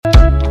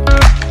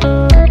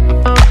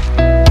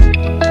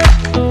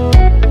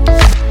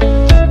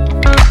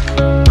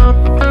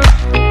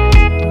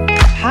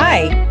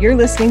You're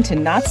listening to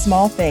Not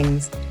Small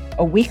Things,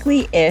 a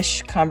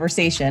weekly-ish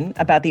conversation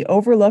about the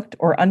overlooked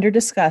or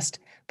under-discussed,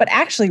 but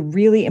actually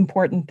really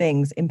important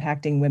things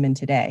impacting women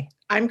today.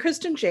 I'm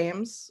Kristen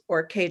James,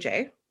 or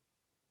KJ.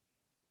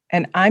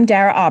 And I'm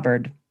Dara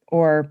Auberd,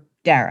 or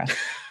Dara.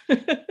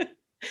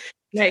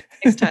 Nice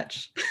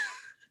touch.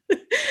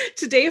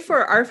 Today,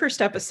 for our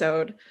first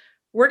episode,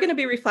 we're going to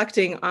be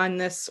reflecting on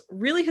this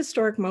really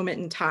historic moment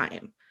in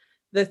time.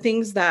 The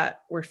things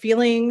that we're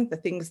feeling, the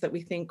things that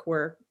we think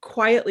were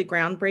quietly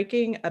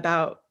groundbreaking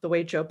about the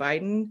way Joe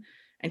Biden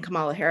and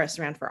Kamala Harris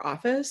ran for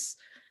office,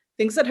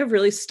 things that have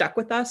really stuck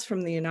with us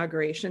from the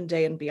inauguration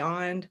day and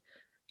beyond,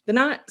 the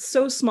not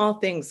so small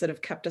things that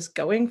have kept us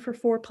going for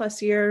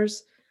 4+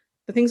 years,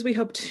 the things we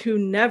hope to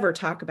never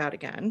talk about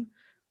again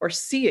or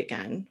see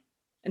again,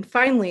 and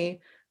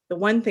finally, the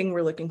one thing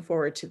we're looking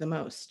forward to the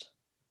most.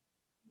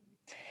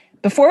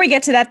 Before we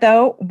get to that,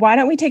 though, why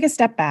don't we take a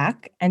step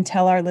back and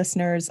tell our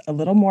listeners a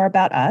little more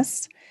about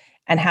us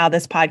and how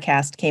this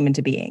podcast came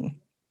into being.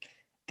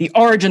 The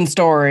origin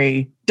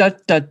story. Da,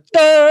 da,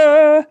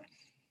 da.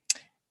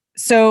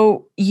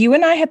 So you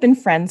and I have been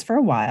friends for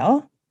a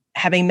while,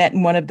 having met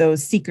in one of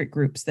those secret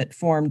groups that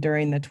formed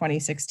during the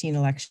 2016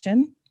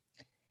 election.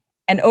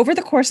 And over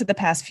the course of the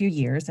past few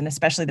years, and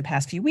especially the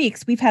past few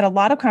weeks, we've had a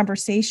lot of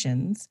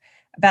conversations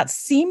about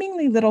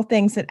seemingly little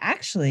things that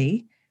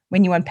actually,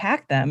 when you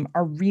unpack them,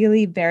 are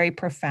really very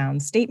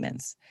profound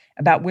statements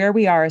about where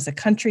we are as a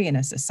country and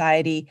a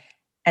society,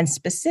 and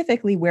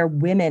specifically where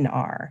women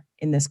are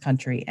in this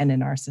country and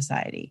in our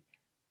society.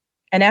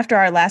 And after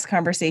our last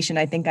conversation,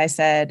 I think I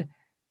said,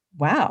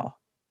 wow,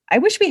 I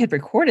wish we had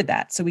recorded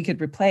that so we could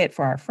replay it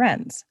for our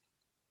friends.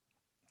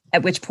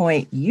 At which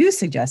point you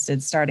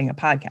suggested starting a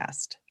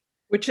podcast.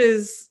 Which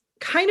is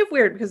kind of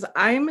weird because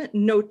I'm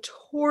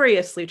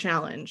notoriously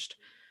challenged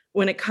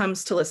when it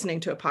comes to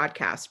listening to a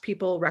podcast.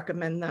 People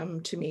recommend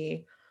them to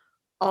me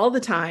all the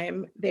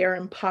time. They are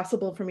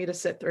impossible for me to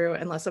sit through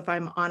unless if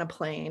I'm on a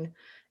plane.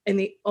 And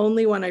the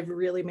only one I've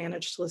really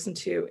managed to listen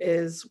to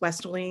is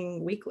West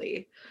Wing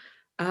Weekly.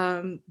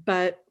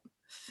 But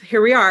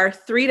here we are,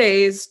 3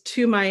 days,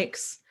 2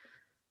 mics,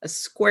 a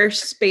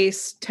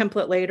Squarespace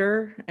template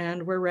later,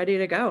 and we're ready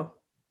to go.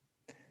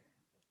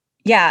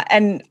 Yeah,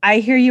 and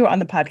I hear you on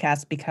the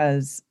podcast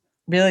because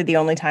really the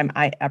only time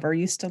I ever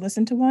used to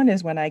listen to one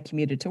is when I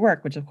commuted to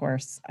work, which of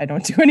course I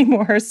don't do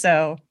anymore.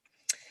 So,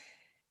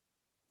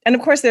 and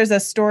of course there's a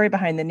story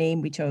behind the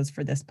name we chose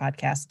for this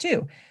podcast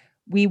too.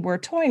 We were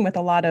toying with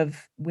a lot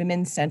of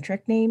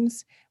women-centric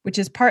names, which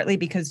is partly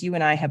because you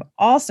and I have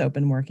also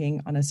been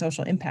working on a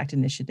social impact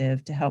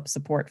initiative to help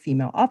support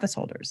female office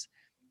holders.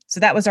 So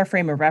that was our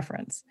frame of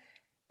reference.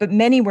 But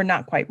many were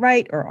not quite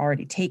right or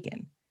already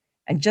taken.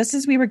 And just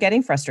as we were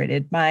getting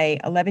frustrated, my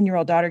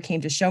 11-year-old daughter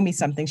came to show me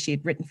something she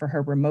had written for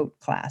her remote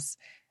class,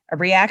 a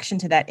reaction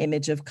to that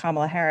image of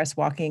Kamala Harris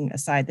walking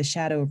aside the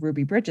shadow of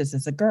Ruby Bridges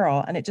as a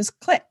girl, and it just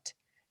clicked.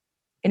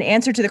 In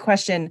answer to the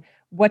question,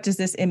 what does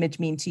this image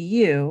mean to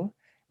you?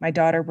 My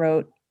daughter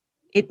wrote,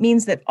 it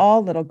means that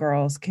all little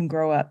girls can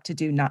grow up to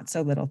do not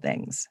so little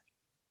things.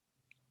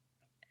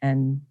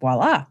 And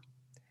voila,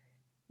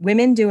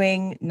 women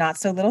doing not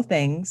so little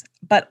things,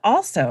 but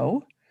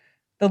also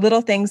the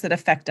little things that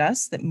affect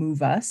us, that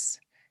move us,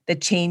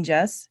 that change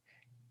us,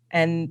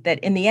 and that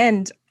in the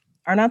end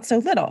are not so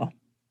little.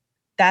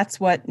 That's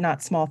what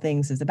Not Small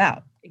Things is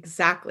about.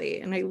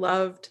 Exactly. And I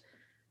loved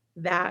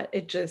that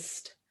it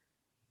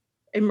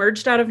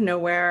emerged out of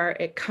nowhere.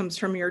 It comes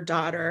from your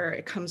daughter.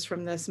 It comes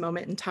from this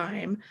moment in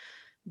time.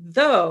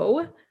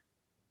 Though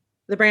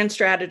the brand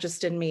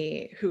strategist in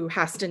me, who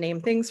has to name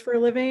things for a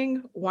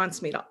living,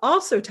 wants me to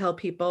also tell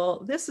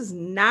people this is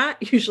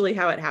not usually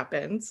how it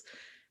happens.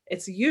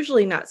 It's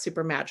usually not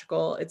super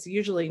magical. It's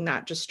usually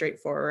not just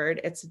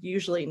straightforward. It's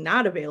usually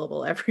not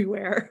available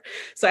everywhere.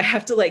 So I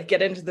have to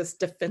get into this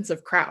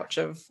defensive crouch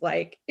of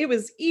it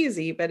was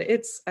easy, but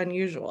it's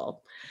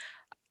unusual.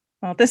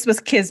 Well, this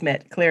was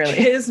kismet, clearly.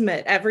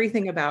 Kismet.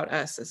 Everything about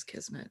us is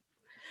kismet.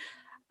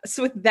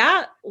 So with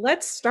that,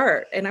 let's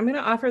start. And I'm going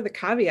to offer the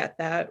caveat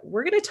that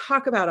we're going to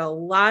talk about a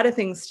lot of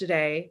things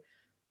today,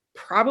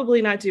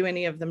 probably not do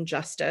any of them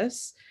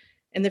justice.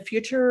 In the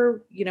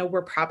future,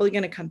 we're probably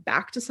going to come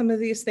back to some of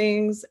these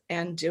things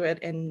and do it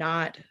in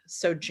not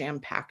so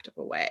jam-packed of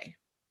a way.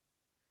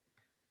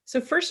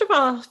 So first of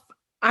all,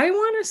 I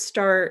want to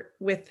start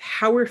with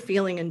how we're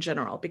feeling in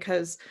general,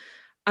 because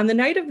on the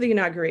night of the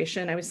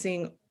inauguration, I was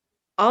seeing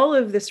all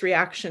of this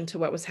reaction to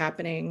what was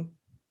happening.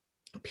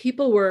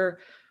 People were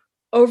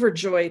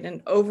overjoyed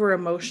and over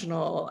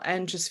emotional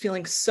and just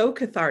feeling so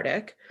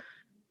cathartic.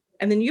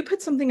 And then you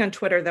put something on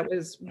Twitter that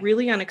was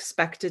really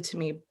unexpected to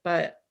me,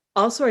 but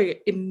also I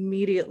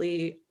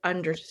immediately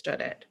understood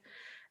it.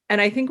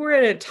 And I think we're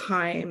at a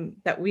time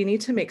that we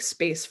need to make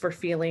space for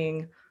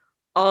feeling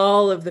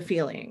all of the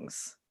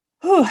feelings.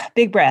 Whew,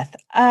 big breath.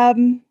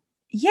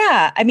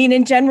 Yeah, I mean,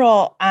 in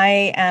general,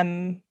 I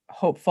am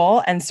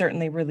hopeful and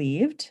certainly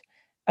relieved,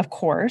 of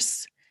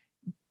course.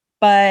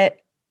 But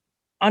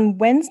on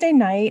Wednesday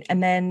night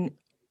and then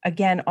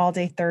again all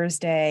day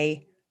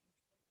Thursday,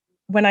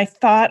 when I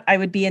thought I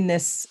would be in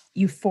this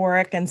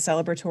euphoric and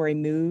celebratory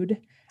mood,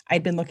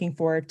 I'd been looking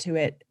forward to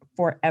it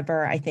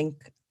forever. I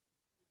think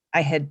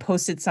I had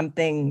posted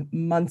something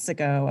months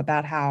ago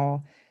about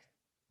how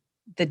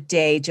the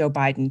day Joe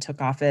Biden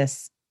took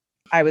office,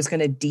 I was going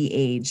to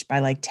de-age by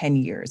like 10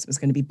 years. It was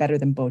going to be better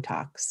than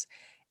Botox.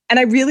 And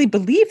I really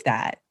believed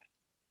that.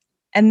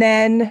 And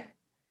then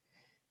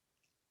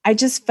I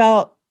just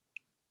felt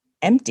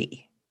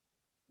empty.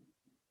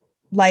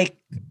 Like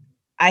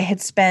I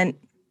had spent,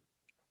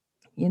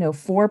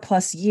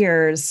 4+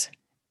 years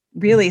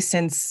really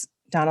since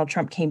Donald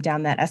Trump came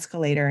down that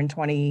escalator in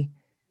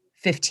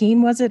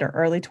 2015, was it, or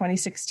early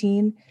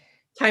 2016?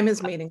 Time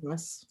is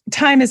meaningless.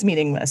 Time is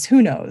meaningless.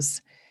 Who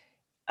knows?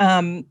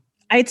 I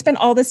had spent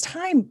all this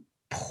time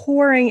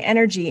pouring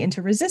energy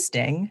into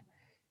resisting.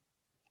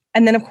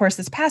 And then, of course,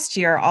 this past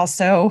year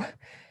also,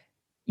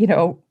 you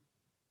know,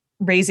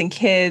 raising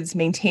kids,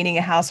 maintaining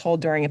a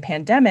household during a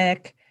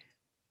pandemic.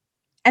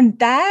 And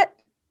that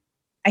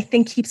I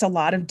think keeps a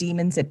lot of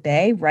demons at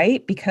bay,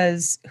 right?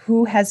 Because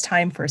who has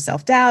time for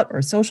self-doubt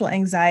or social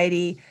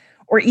anxiety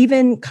or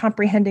even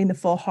comprehending the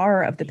full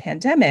horror of the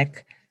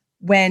pandemic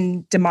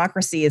when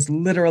democracy is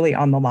literally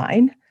on the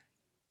line?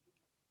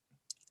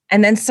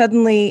 And then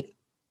suddenly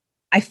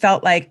I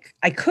felt like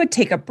I could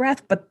take a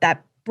breath, but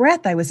that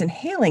breath I was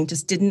inhaling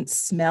just didn't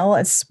smell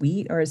as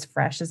sweet or as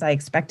fresh as I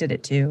expected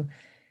it to.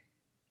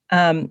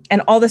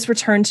 And all this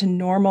return to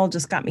normal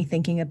just got me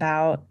thinking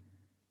about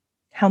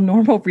how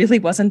normal really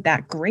wasn't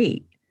that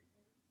great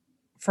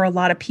for a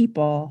lot of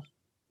people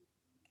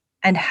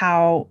and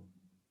how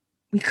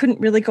we couldn't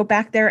really go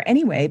back there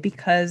anyway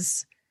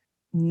because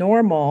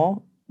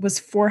normal was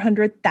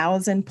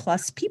 400,000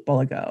 plus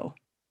people ago.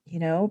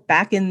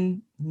 Back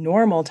in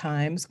normal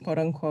times, quote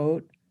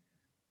unquote,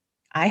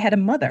 I had a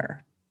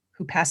mother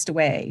who passed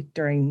away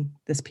during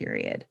this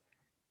period.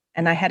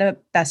 And I had a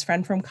best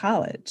friend from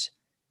college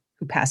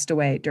who passed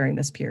away during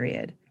this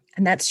period.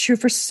 And that's true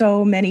for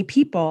so many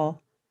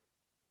people.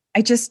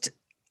 I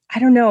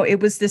don't know, it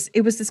was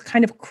this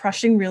kind of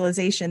crushing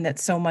realization that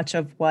so much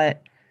of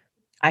what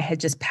I had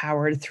just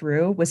powered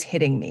through was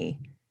hitting me.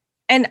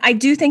 And I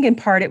do think in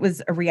part it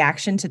was a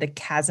reaction to the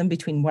chasm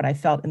between what I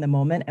felt in the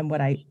moment and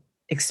what I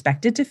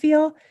expected to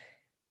feel.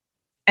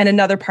 And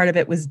another part of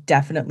it was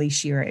definitely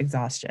sheer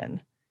exhaustion.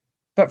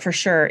 But for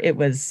sure it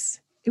was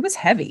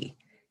heavy.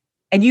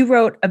 And you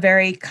wrote a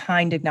very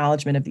kind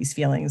acknowledgement of these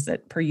feelings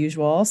that per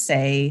usual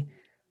said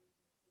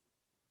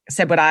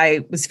what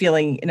I was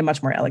feeling in a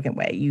much more elegant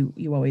way.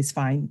 You always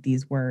find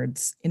these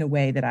words in a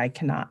way that I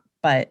cannot.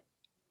 But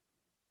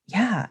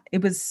yeah,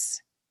 it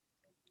was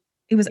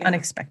Yeah.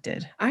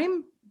 unexpected.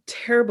 I'm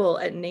terrible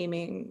at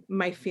naming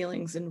my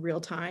feelings in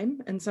real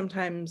time. And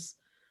sometimes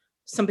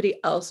somebody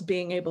else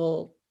being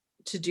able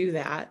to do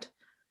that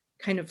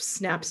kind of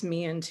snaps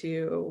me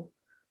into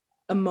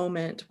a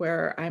moment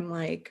where I'm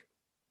like,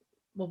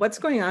 well, what's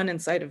going on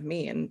inside of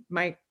me? And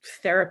my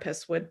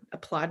therapist would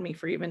applaud me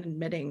for even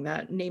admitting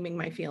that naming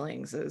my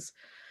feelings is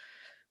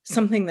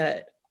something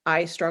that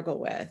I struggle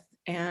with.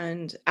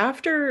 And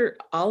after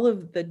all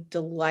of the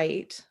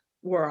delight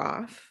wore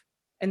off,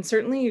 and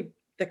certainly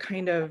the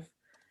kind of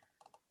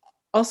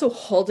also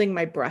holding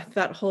my breath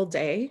that whole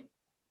day,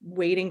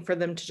 waiting for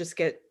them to just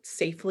get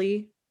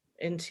safely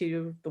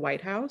into the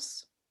White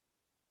House,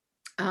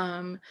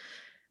 um,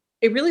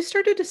 it really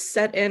started to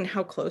set in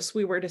how close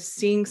we were to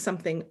seeing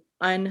something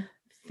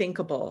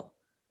unthinkable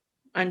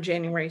on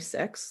January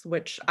 6th,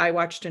 which I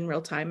watched in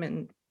real time,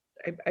 and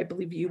I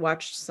believe you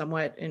watched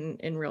somewhat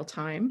in real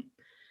time.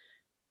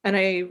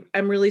 And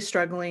I'm really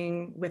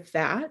struggling with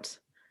that.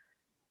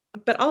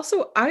 But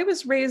also, I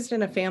was raised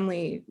in a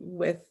family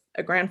with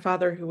a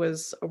grandfather who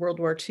was a World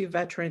War II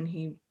veteran.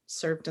 He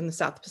served in the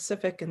South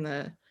Pacific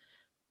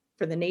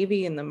for the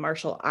Navy in the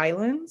Marshall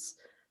Islands.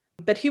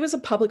 But he was a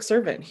public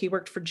servant. He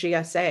worked for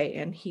GSA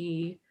and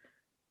he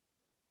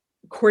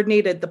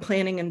coordinated the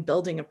planning and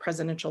building of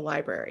presidential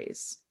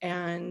libraries.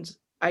 And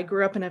I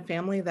grew up in a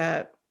family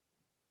that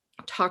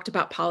talked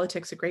about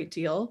politics a great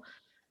deal.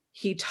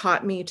 He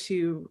taught me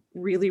to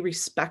really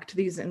respect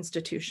these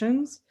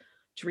institutions,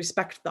 to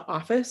respect the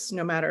office,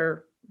 no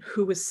matter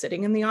who was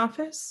sitting in the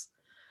office.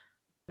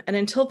 And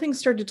until things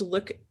started to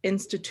look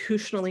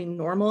institutionally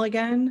normal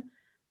again,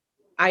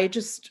 I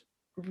just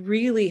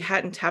really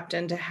hadn't tapped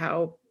into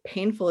how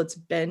painful it's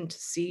been to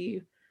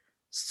see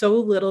so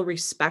little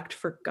respect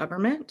for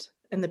government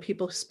and the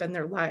people who spend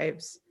their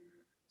lives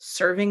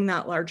serving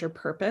that larger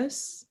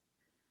purpose.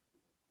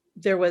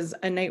 There was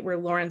a night where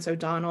Lawrence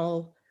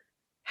O'Donnell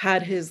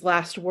had his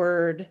last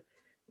word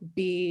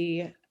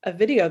be a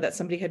video that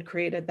somebody had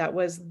created that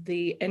was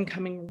the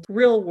incoming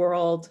real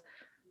world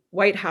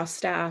White House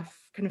staff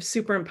kind of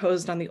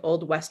superimposed on the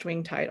old West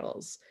Wing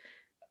titles.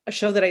 A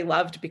show that I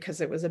loved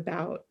because it was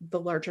about the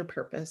larger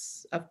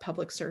purpose of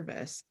public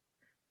service.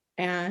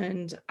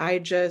 And I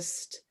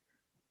just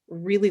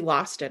really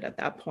lost it at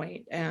that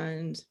point.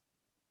 And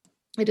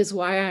it is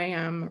why I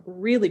am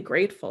really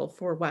grateful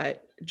for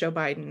what Joe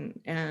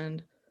Biden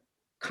and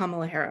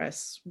Kamala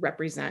Harris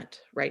represent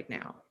right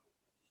now.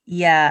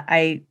 Yeah,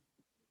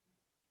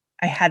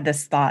 I had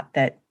this thought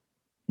that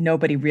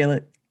nobody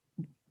really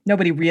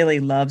nobody really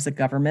loves a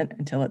government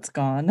until it's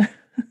gone,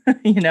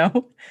 you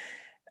know?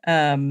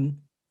 Um,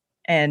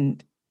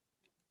 and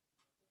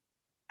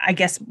I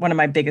guess one of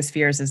my biggest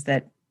fears is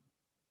that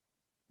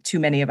too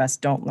many of us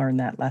don't learn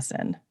that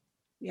lesson.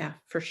 Yeah,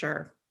 for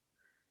sure.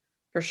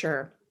 For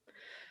sure.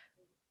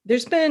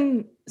 There's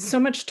been so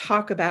much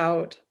talk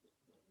about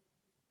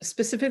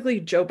specifically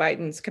Joe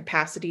Biden's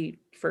capacity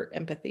for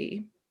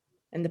empathy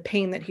and the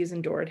pain that he's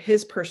endured.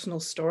 His personal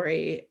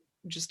story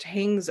just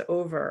hangs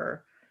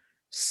over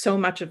so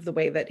much of the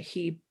way that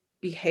he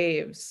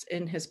behaves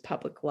in his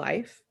public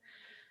life.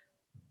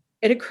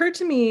 It occurred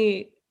to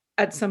me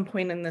at some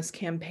point in this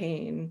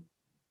campaign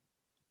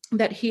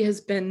that he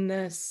has been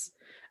this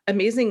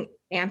amazing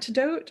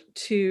antidote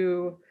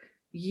to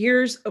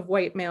years of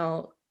white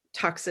male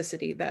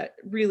toxicity that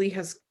really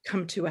has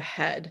come to a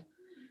head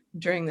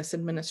during this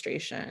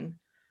administration.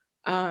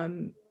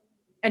 Um,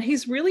 and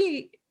he's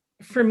really,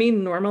 for me,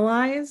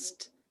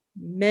 normalized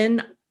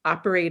men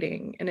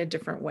operating in a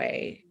different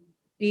way,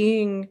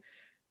 being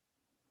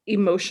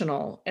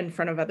emotional in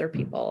front of other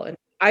people. And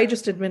I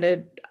just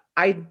admitted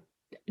I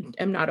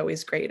am not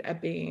always great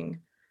at being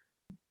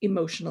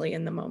emotionally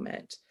in the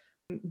moment,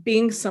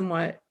 being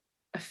somewhat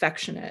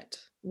affectionate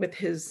with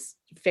his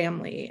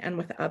family and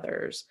with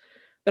others,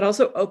 but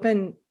also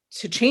open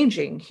to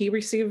changing. He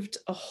received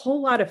a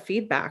whole lot of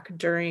feedback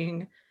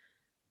during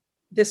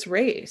this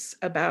race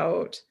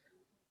about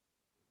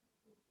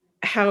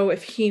how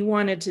if he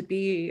wanted to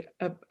be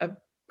a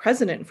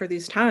president for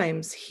these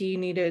times, he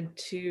needed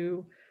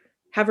to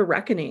have a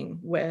reckoning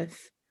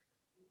with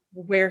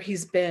where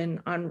he's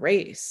been on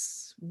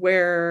race,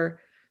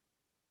 where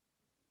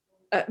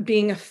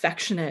being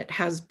affectionate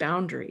has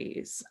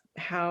boundaries,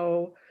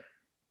 how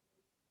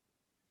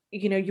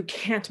you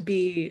can't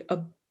be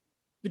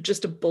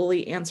just a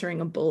bully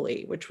answering a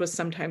bully, which was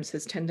sometimes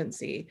his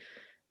tendency.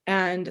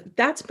 And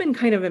that's been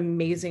kind of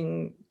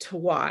amazing to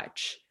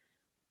watch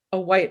a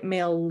white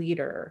male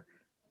leader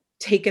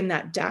take in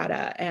that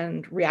data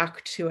and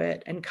react to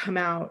it and come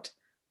out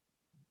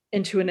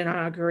into an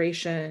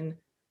inauguration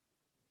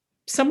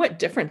somewhat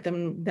different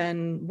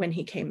than when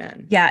he came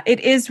in. Yeah, it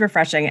is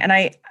refreshing, and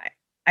I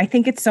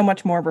think it's so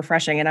much more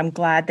refreshing, and I'm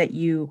glad that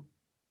you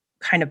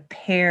kind of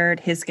paired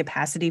his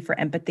capacity for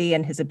empathy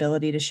and his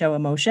ability to show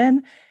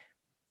emotion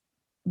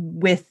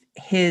with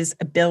his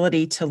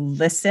ability to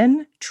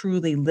listen,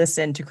 truly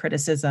listen to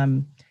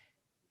criticism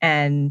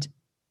and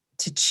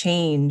to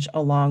change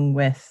along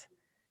with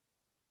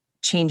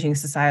changing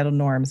societal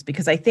norms,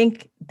 because I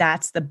think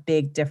that's the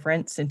big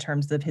difference in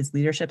terms of his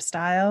leadership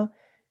style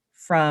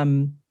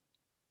from,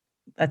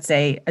 let's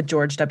say, a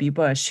George W.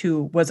 Bush,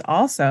 who was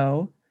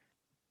also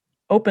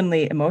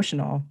openly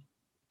emotional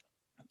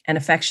and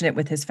affectionate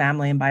with his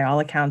family and by all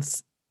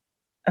accounts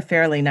a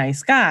fairly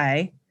nice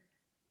guy,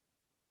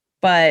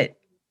 but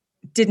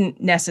didn't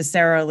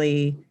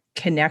necessarily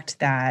connect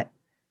that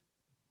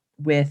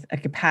with a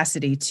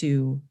capacity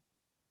to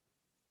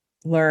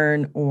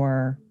learn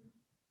or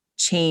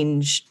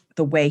change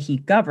the way he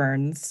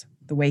governs,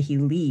 the way he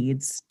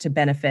leads to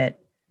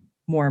benefit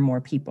more and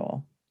more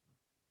people.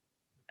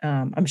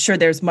 I'm sure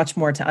there's much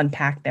more to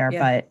unpack there,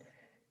 Yeah. but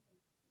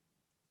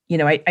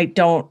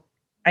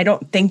I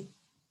don't think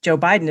Joe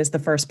Biden is the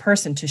first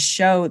person to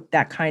show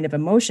that kind of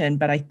emotion,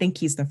 but I think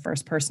he's the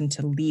first person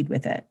to lead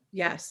with it.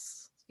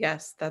 Yes.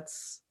 Yes,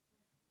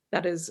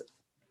 that is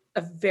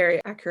a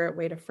very accurate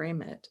way to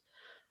frame it.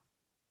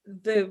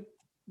 The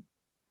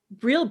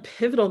real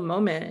pivotal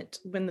moment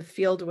when the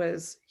field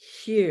was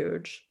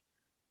huge,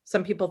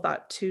 some people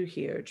thought too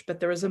huge, but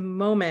there was a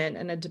moment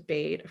in a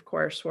debate, of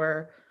course,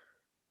 where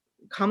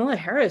Kamala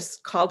Harris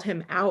called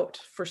him out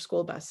for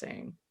school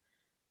busing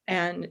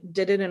and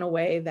did it in a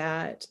way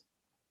that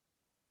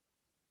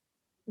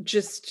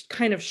just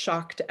kind of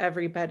shocked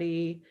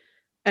everybody.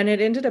 And it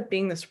ended up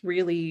being this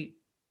really,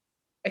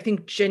 I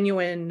think,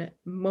 genuine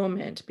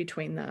moment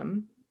between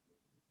them.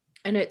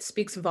 And it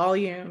speaks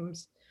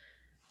volumes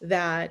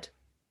that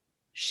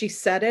she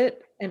said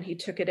it and he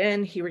took it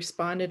in, he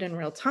responded in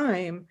real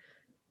time,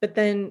 but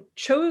then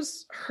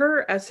chose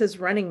her as his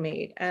running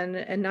mate.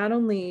 And not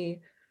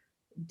only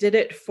did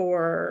it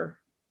for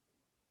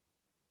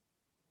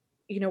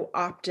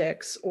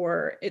optics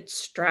or its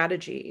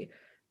strategy,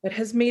 but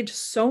has made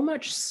so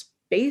much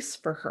space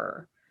for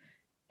her.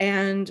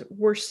 And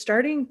we're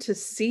starting to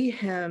see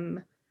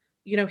him,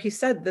 he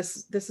said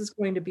this is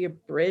going to be a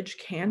bridge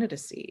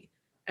candidacy.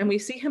 And we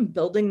see him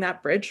building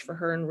that bridge for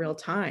her in real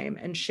time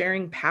and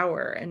sharing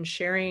power and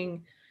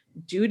sharing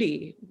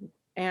duty.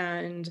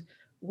 And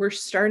we're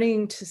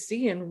starting to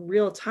see in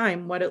real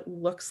time what it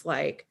looks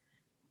like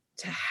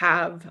to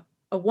have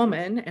a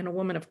woman and a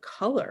woman of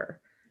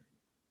color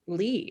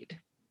lead.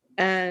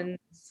 And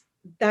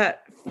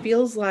that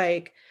feels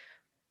like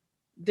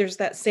there's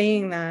that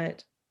saying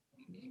that,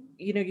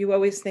 you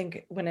always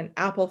think when an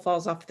apple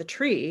falls off the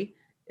tree,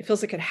 it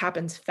feels like it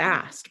happens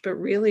fast, but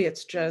really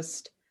it's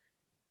just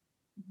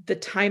the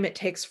time it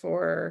takes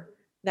for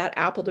that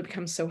apple to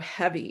become so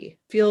heavy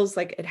feels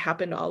like it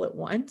happened all at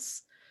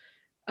once.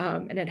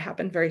 And it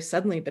happened very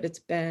suddenly, but it's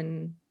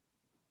been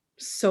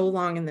so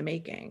long in the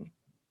making.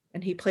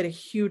 And he played a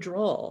huge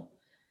role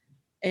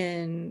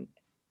in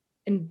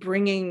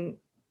bringing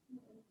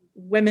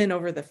women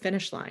over the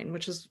finish line,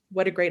 which is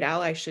what a great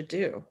ally should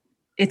do.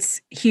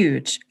 It's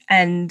huge.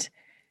 And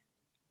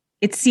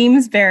it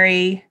seems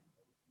very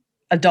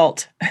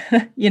adult,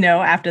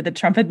 after the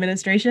Trump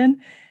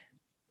administration.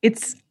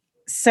 It's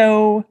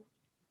so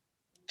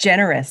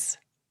generous.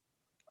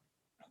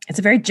 It's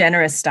a very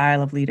generous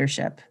style of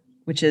leadership,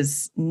 which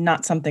is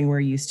not something we're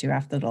used to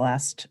after the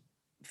last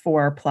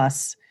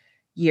 4+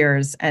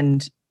 years,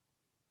 and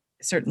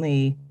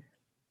certainly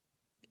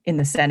in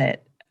the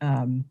Senate,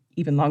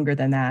 even longer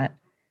than that.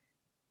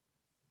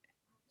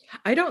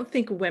 I don't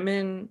think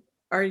women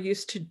are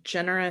used to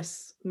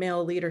generous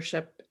male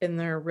leadership in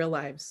their real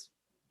lives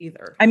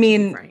either, I to be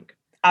mean, frank.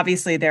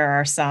 obviously there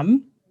are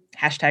some,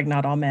 hashtag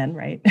not all men,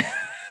 right?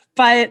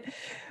 but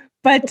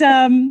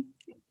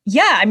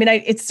yeah, I mean,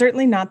 it's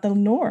certainly not the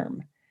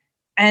norm.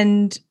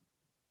 And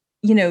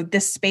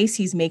this space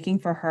he's making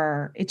for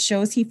her, it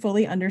shows he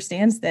fully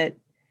understands that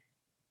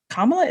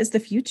Kamala is the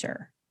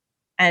future,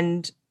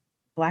 and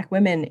Black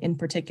women in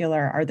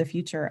particular are the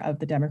future of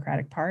the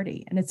Democratic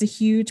Party. And it's a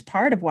huge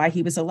part of why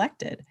he was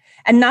elected,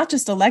 and not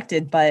just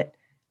elected, but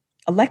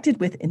elected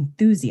with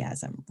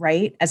enthusiasm,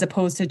 right? As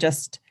opposed to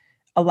just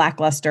a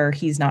lackluster,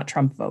 he's not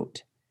Trump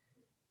vote.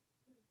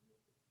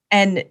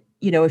 And,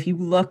 if you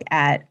look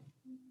at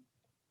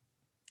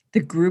the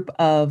group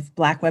of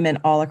Black women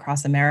all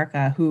across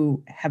America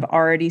who have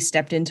already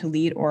stepped into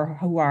lead, or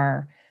who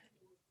are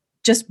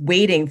just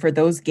waiting for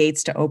those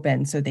gates to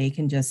open so they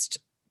can just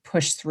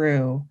push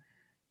through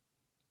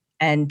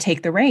and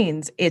take the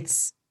reins,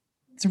 it's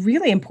a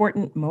really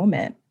important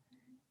moment.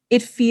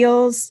 It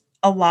feels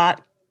a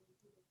lot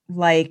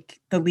like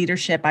the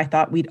leadership I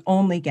thought we'd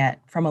only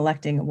get from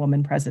electing a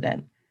woman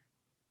president.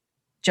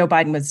 Joe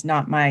Biden was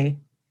not my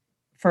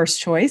first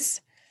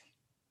choice.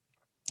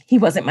 He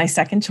wasn't my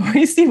second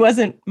choice. He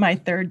wasn't my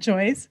third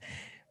choice.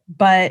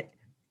 But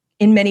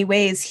in many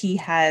ways, he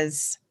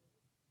has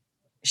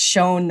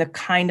shown the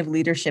kind of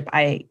leadership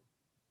I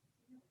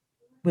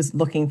was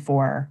looking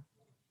for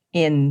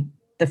in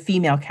the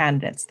female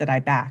candidates that I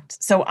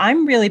backed. So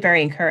I'm really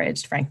very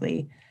encouraged,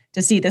 frankly,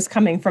 to see this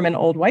coming from an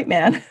old white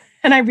man.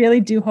 And I really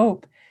do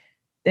hope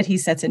that he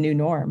sets a new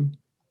norm.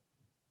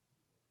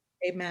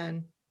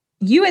 Amen.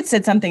 You had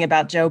said something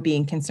about Joe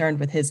being concerned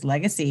with his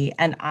legacy.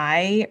 And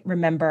I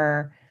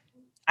remember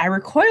I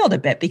recoiled a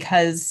bit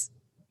because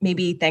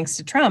maybe thanks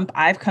to Trump,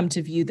 I've come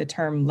to view the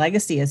term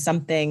legacy as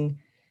something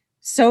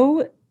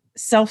so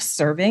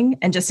self-serving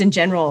and just in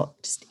general,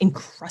 just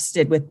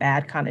encrusted with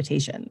bad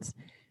connotations.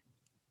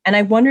 And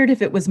I wondered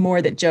if it was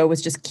more that Joe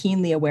was just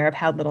keenly aware of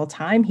how little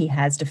time he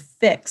has to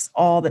fix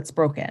all that's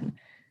broken,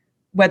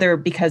 whether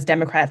because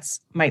Democrats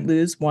might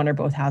lose one or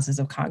both houses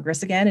of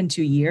Congress again in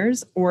 2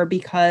 years, or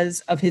because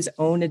of his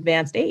own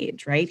advanced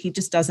age, right? He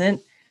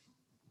doesn't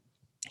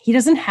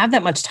have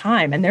that much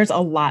time, and there's a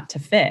lot to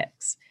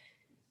fix.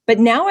 But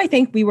now I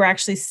think we were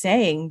actually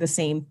saying the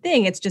same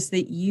thing. It's just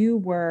that you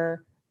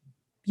were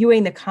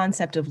viewing the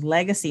concept of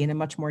legacy in a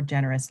much more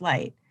generous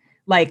light.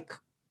 Like,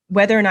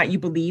 whether or not you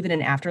believe in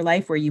an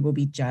afterlife where you will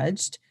be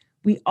judged,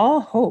 we all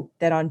hope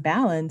that on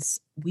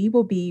balance, we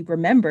will be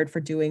remembered for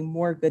doing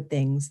more good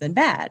things than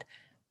bad.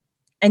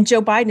 And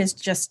Joe Biden is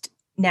just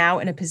now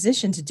in a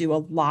position to do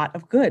a lot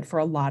of good for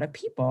a lot of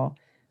people,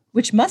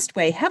 which must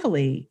weigh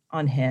heavily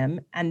on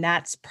him. And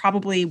that's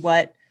probably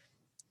what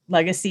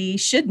legacy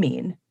should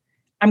mean.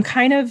 I'm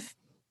kind of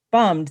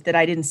bummed that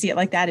I didn't see it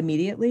like that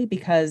immediately,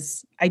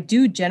 because I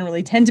do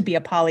generally tend to be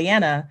a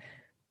Pollyanna,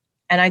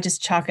 and I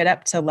just chalk it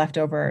up to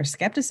leftover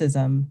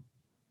skepticism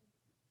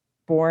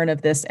born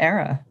of this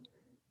era.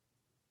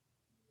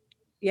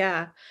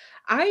 Yeah.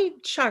 I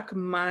chalk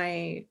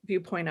my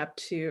viewpoint up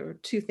to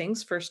two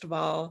things. First of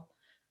all,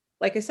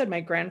 like I said,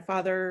 my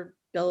grandfather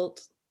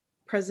built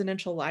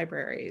presidential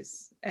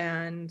libraries,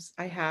 and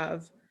I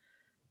have,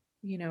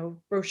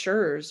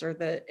 brochures or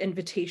the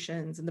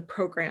invitations and the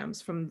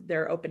programs from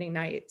their opening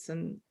nights.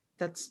 And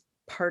that's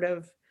part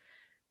of,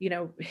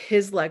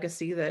 his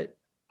legacy that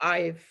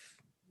I've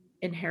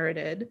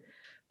inherited.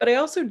 But I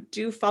also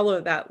do follow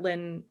that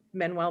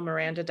Lin-Manuel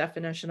Miranda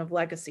definition of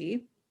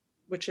legacy,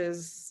 which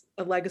is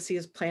a legacy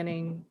is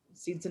planting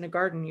seeds in a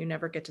garden you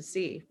never get to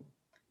see.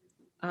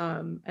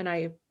 And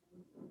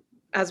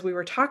as we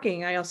were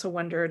talking, I also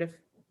wondered if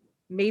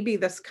maybe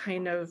this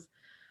kind of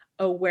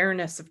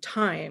awareness of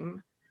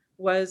time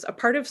was a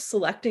part of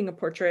selecting a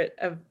portrait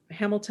of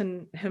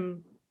Hamilton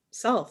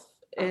himself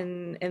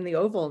in the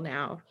Oval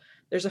now.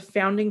 There's a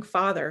founding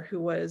father who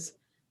was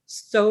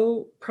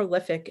so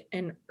prolific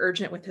and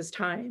urgent with his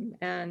time.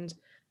 And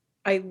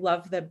I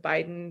love that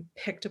Biden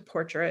picked a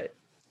portrait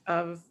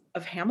of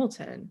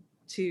Hamilton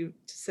to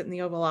sit in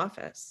the Oval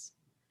Office.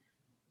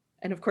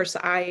 And of course,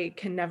 I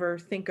can never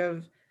think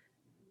of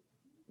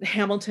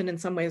Hamilton in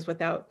some ways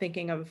without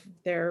thinking of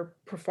their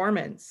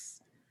performance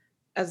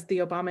as the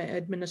Obama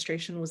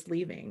administration was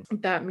leaving.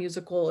 That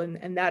musical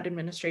and that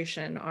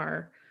administration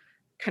are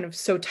kind of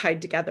so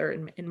tied together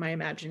in my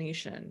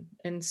imagination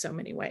in so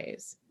many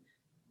ways.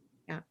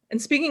 Yeah.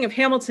 And speaking of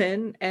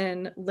Hamilton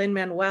and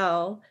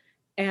Lin-Manuel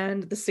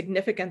and the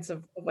significance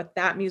of what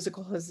that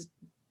musical has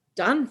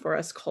done for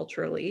us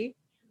culturally,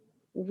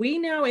 we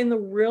now in the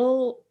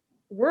real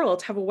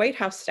world have a White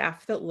House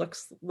staff that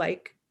looks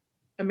like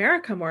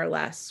America, more or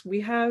less.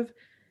 We have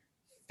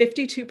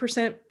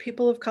 52%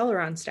 people of color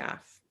on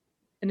staff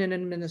in an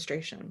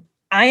administration.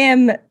 I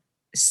am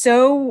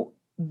so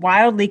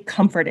wildly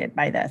comforted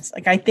by this.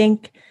 Like, I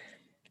think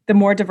the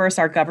more diverse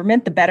our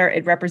government, the better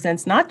it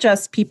represents not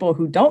just people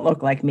who don't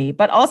look like me,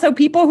 but also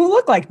people who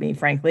look like me,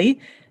 frankly.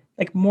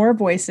 Like, more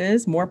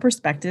voices, more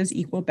perspectives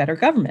equal better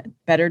government,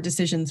 better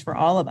decisions for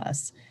all of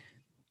us.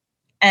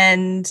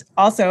 And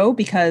also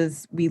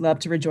because we love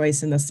to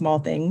rejoice in the small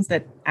things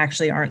that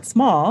actually aren't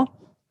small,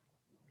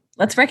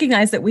 let's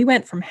recognize that we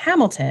went from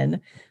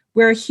Hamilton,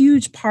 where a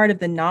huge part of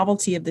the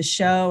novelty of the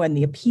show and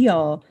the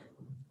appeal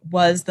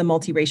was the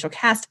multiracial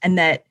cast, and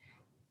that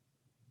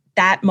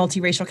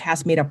multiracial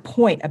cast made a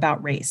point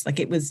about race. Like,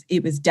 it was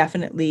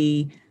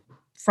definitely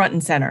front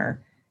and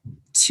center,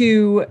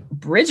 to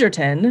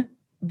Bridgerton,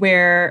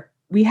 where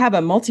we have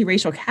a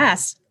multiracial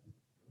cast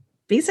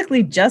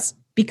basically just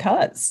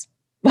because.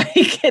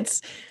 Like,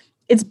 it's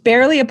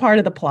barely a part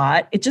of the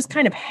plot. It just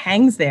kind of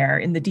hangs there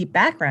in the deep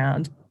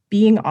background,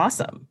 being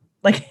awesome.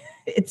 Like,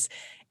 it's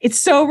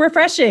so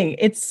refreshing.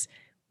 It's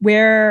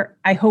where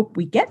I hope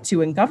we get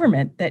to in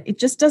government, that it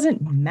just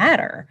doesn't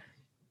matter.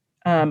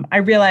 I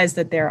realize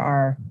that there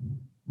are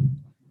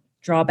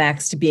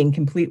drawbacks to being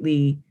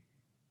completely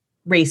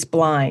race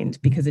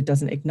blind because it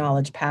doesn't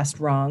acknowledge past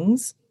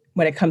wrongs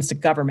when it comes to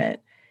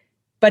government.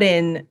 But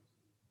in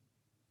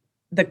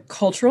the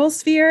cultural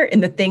sphere,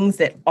 in the things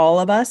that all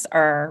of us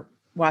are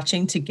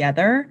watching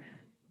together,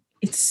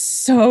 it's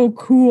so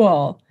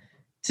cool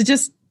to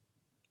just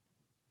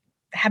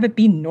have it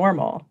be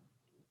normal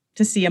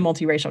to see a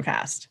multiracial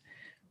cast.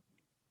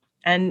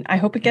 And I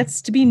hope it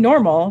gets to be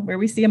normal where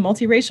we see a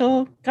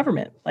multiracial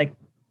government. Like,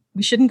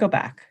 we shouldn't go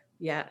back.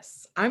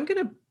 Yes. I'm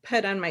going to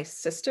put on my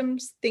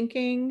systems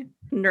thinking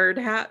nerd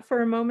hat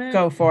for a moment.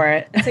 Go for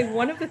it. And say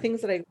one of the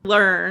things that I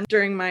learned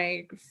during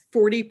my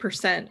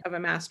 40% of a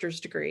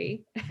master's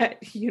degree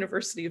at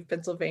University of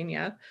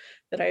Pennsylvania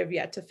that I have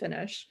yet to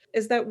finish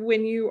is that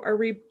when you are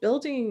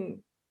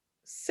rebuilding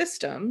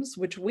systems,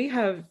 which we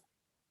have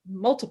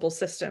multiple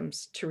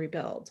systems to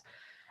rebuild,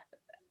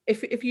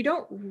 if you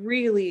don't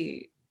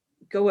really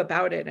go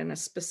about it in a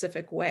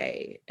specific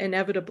way,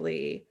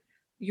 inevitably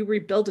you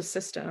rebuild a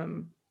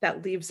system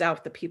that leaves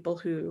out the people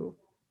who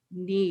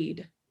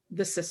need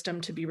the system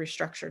to be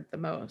restructured the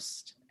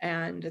most.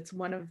 And it's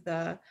one of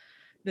the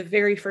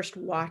very first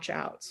watch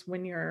outs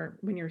when you're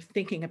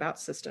thinking about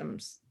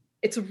systems.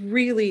 It's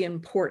really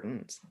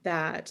important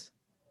that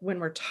when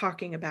we're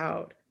talking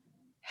about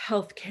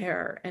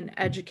healthcare and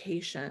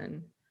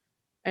education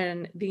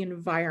and the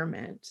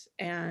environment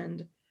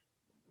and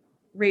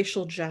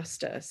racial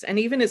justice, and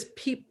even as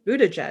Pete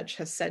Buttigieg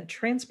has said,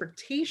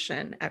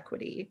 transportation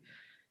equity,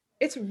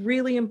 it's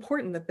really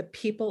important that the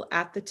people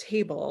at the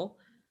table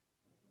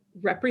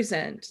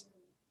represent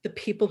the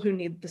people who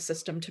need the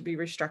system to be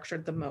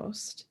restructured the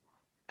most,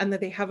 and that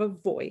they have a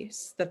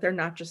voice, that they're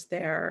not just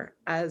there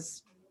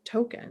as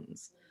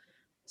tokens.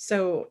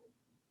 So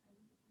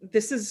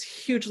this is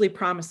hugely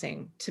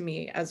promising to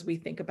me as we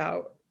think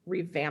about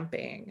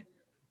revamping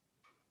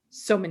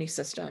so many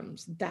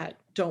systems that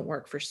don't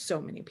work for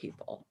so many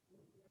people.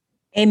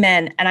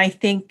 Amen. And I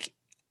think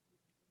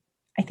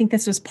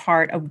this was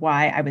part of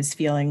why I was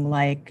feeling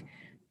like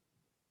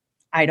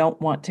I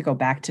don't want to go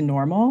back to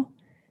normal.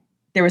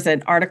 There was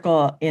an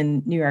article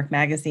in New York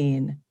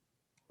Magazine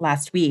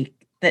last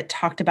week that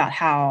talked about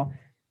how,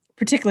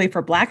 particularly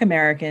for Black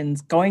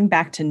Americans, going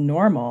back to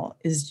normal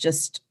is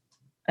just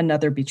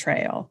another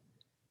betrayal,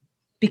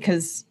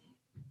 because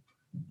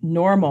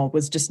normal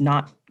was just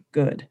not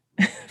good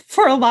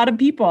for a lot of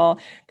people,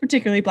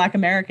 particularly Black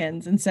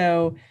Americans. And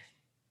so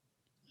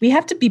we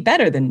have to be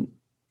better than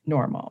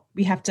normal.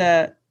 We have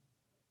to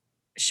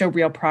show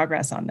real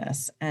progress on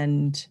this.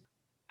 And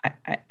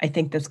I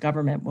think this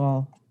government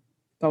will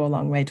go a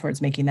long way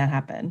towards making that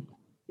happen.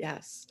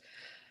 Yes.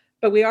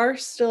 But we are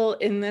still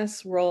in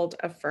this world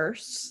of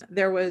firsts.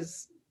 There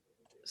was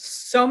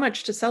so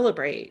much to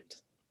celebrate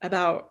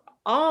about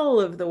all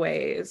of the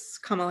ways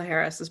Kamala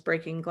Harris is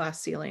breaking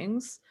glass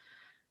ceilings.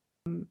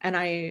 And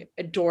I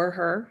adore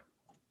her.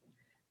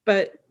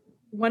 But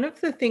one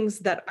of the things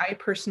that I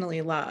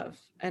personally love,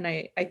 and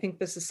I think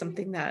this is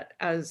something that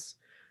as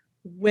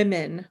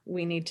women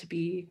we need to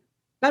be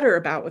better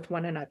about with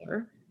one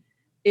another,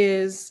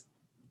 is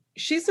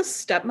she's a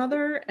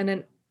stepmother and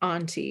an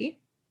auntie.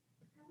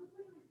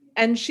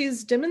 And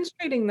she's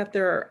demonstrating that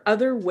there are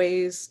other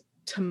ways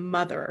to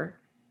mother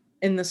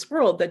in this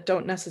world that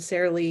don't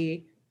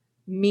necessarily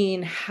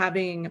mean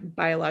having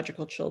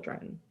biological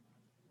children.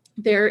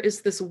 There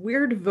is this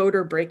weird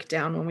voter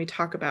breakdown when we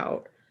talk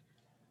about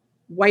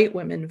white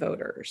women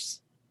voters,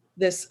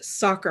 this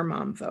soccer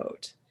mom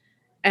vote.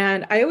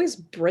 And I always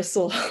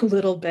bristle a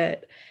little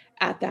bit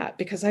at that,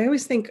 because I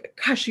always think,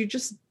 gosh, you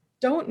just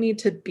don't need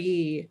to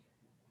be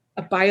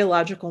a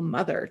biological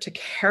mother to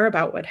care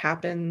about what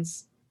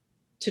happens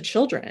to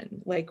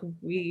children. Like,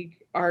 we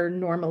are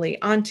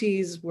normally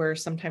aunties, we're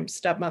sometimes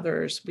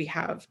stepmothers, we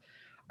have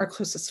our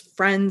closest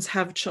friends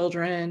have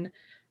children.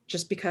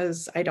 Just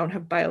because I don't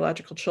have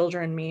biological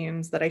children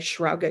means that I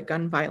shrug at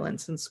gun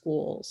violence in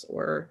schools,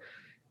 or,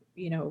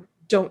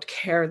 don't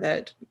care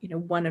that,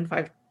 1 in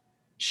 5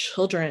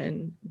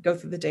 children go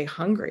through the day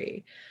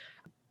hungry.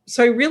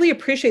 So I really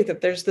appreciate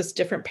that there's this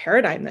different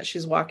paradigm that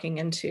she's walking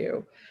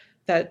into,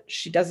 that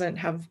she doesn't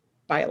have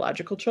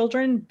biological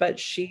children, but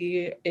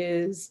she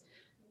is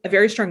a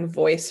very strong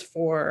voice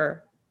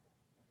for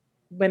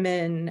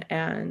women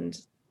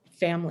and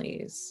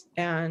families.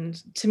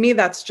 And to me,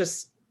 that's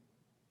just,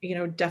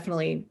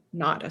 definitely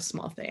not a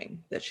small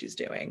thing that she's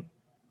doing.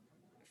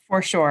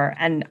 For sure.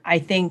 And I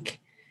think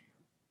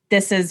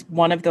this is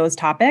one of those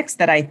topics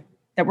that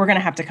we're going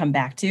to have to come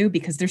back to,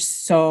 because there's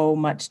so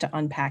much to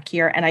unpack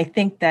here. And I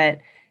think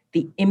that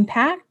the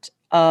impact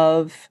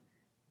of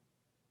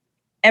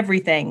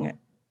everything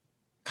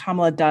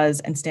Kamala does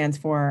and stands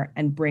for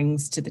and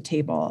brings to the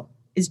table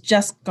is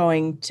just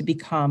going to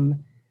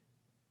become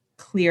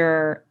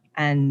clearer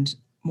and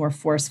more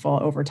forceful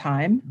over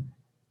time.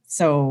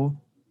 So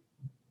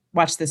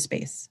watch this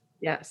space.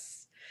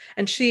 Yes.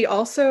 And she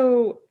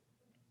also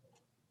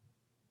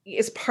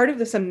is part of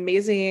this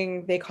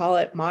amazing, they call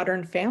it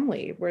modern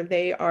family, where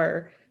they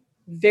are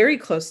very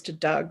close to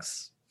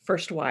Doug's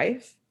first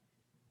wife,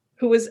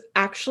 who was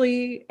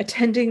actually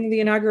attending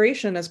the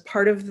inauguration as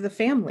part of the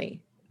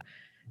family,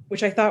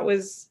 which I thought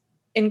was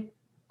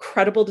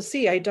incredible to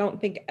see. I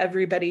don't think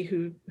everybody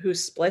who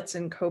splits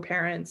and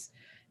co-parents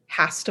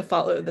has to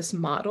follow this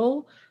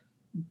model,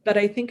 but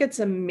I think it's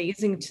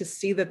amazing to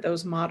see that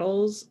those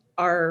models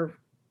are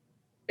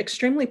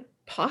extremely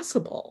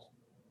possible.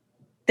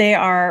 They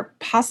are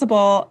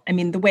possible. I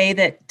mean, the way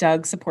that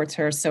Doug supports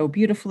her so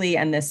beautifully,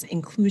 and this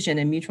inclusion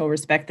and mutual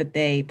respect that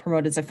they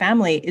promote as a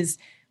family, is,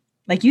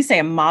 like you say,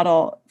 a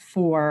model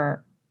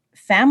for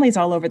families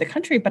all over the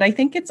country. But I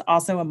think it's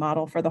also a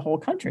model for the whole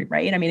country,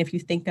 right? I mean, if you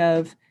think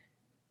of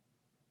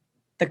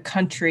the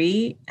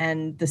country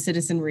and the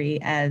citizenry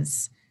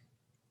as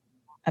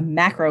a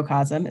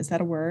macrocosm, is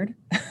that a word?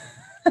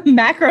 A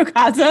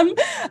macrocosm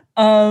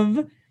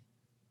of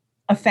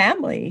a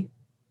family,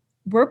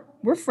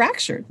 we're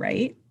fractured,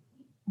 right?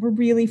 We're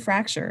really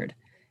fractured,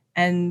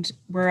 and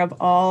we're of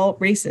all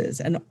races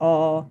and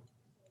all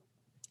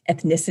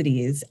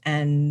ethnicities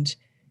and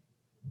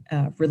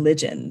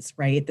religions,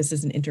 right? This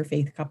is an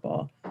interfaith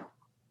couple.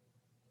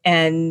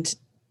 And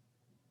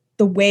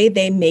the way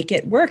they make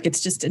it work,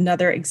 it's just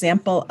another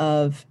example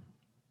of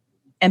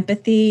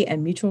empathy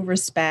and mutual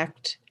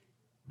respect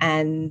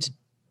and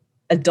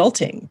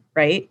adulting,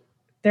 right?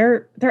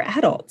 They're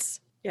adults.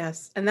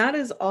 Yes. And that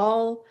is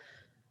all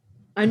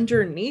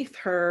underneath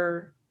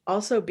her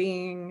also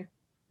being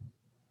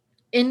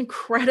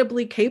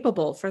incredibly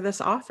capable for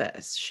this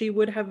office. She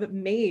would have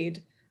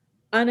made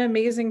an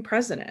amazing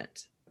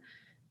president.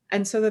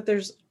 And so that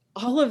there's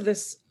all of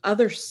this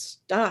other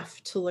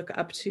stuff to look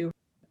up to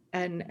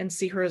and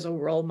see her as a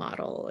role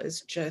model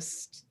is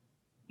just,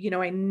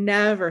 I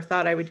never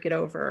thought I would get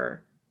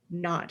over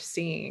not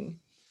seeing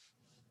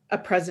a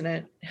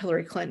president,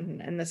 Hillary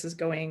Clinton, and this is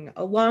going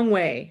a long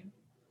way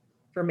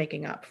for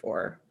making up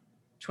for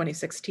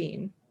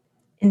 2016.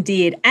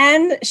 Indeed.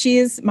 And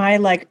she's my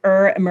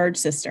emerge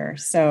sister.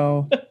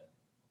 So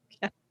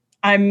yeah.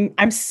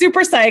 I'm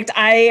super psyched.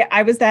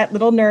 I was that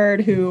little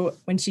nerd who,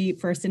 when she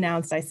first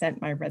announced, I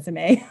sent my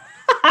resume.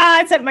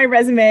 I sent my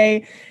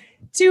resume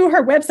to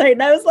her website,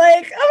 and I was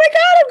like, oh my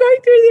God, I'm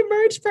going through the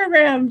Emerge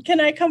program.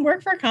 Can I come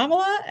work for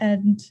Kamala?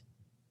 And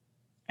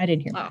I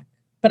didn't hear back,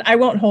 but I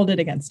won't hold it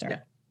against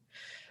her.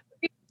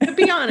 Yeah. To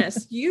be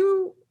honest,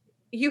 you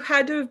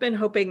had to have been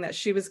hoping that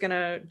she was going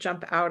to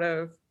jump out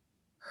of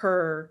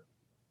her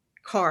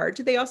car.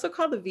 Do they also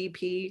call the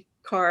VP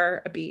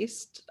car a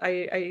beast?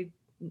 I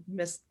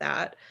missed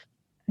that.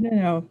 I don't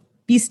know.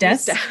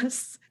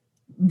 Beastess?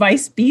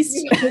 Vice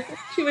Beast?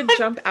 She would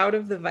jump out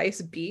of the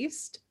Vice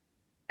Beast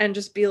and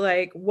just be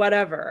like,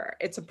 whatever,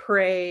 it's a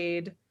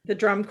parade. The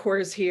drum corps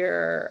is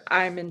here.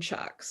 I'm in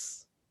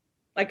Chucks.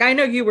 Like, I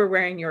know you were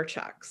wearing your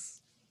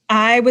Chucks.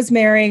 I was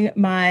wearing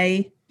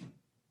my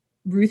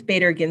Ruth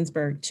Bader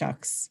Ginsburg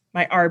Chucks,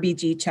 my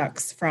RBG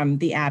Chucks from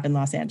the Ab in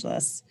Los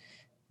Angeles.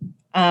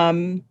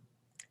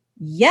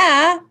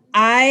 Yeah,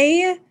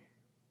 I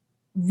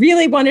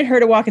really wanted her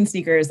to walk in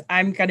sneakers.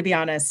 I'm going to be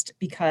honest,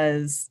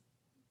 because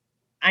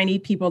I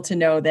need people to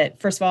know that,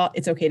 first of all,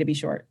 it's okay to be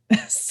short.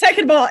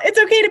 Second of all, it's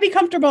okay to be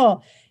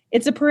comfortable.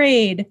 It's a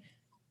parade.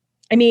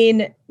 I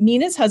mean,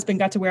 Mina's husband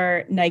got to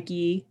wear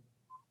Nike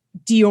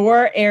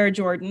Dior Air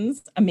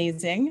Jordans.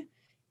 Amazing.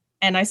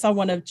 And I saw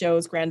one of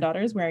Joe's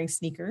granddaughters wearing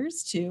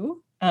sneakers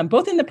too,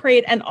 both in the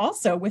parade and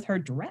also with her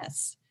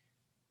dress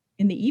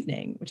in the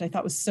evening, which I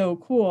thought was so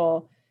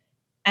cool.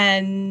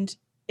 And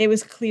it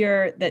was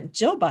clear that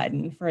Jill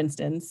Biden, for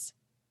instance,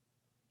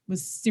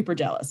 was super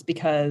jealous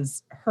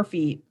because her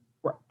feet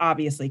were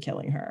obviously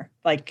killing her.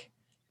 Like,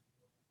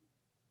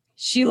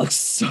 She looks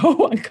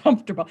so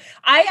uncomfortable.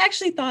 I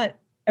actually thought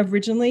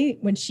originally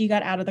when she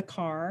got out of the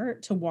car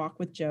to walk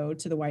with Joe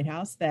to the White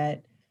House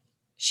that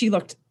she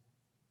looked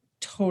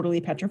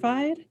totally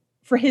petrified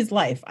for his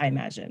life, I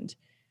imagined.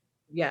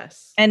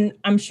 Yes. And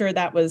I'm sure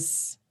that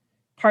was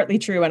partly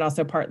true and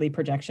also partly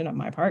projection on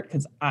my part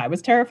because I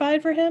was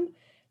terrified for him.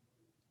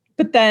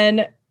 But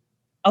then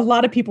a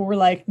lot of people were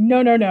like,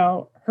 no, no,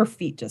 no, her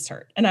feet just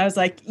hurt. And I was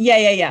like,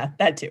 yeah,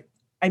 that too.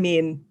 I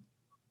mean,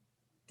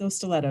 those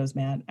stilettos,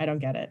 man, I don't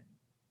get it.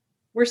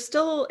 We're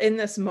still in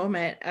this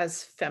moment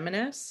as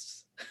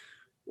feminists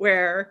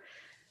where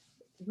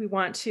we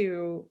want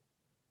to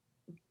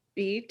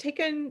be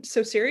taken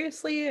so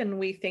seriously, and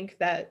we think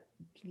that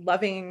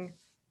loving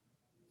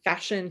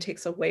fashion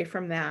takes away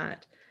from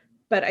that.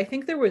 But I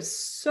think there was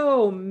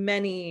so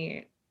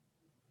many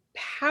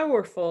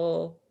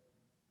powerful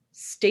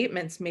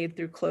statements made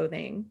through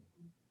clothing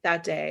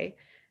that day.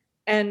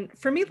 And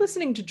for me,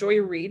 listening to Joy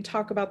Reid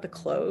talk about the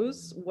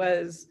clothes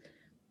was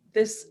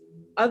this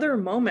other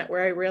moment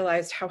where I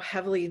realized how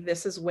heavily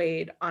this has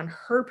weighed on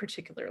her,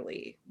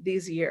 particularly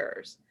these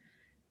years.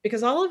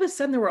 Because all of a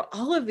sudden, there were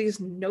all of these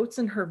notes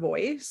in her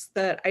voice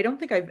that I don't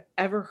think I've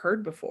ever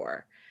heard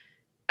before.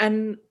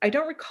 And I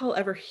don't recall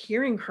ever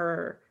hearing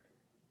her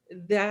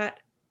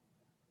that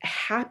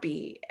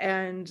happy.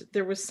 And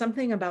there was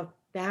something about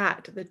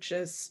that that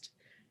just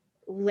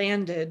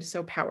landed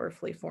so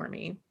powerfully for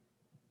me.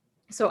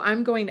 So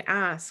I'm going to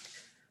ask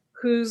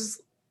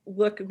who's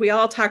look, we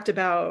all talked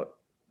about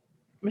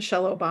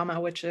Michelle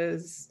Obama, which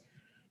is,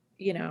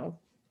 you know,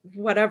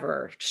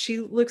 whatever. She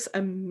looks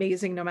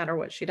amazing no matter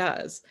what she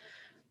does.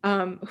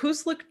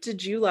 Whose look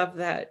did you love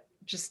that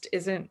just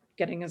isn't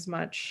getting as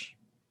much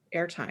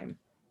airtime?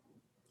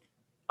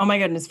 Oh my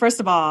goodness.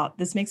 First of all,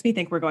 this makes me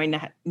think we're going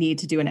to need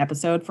to do an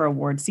episode for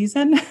award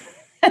season.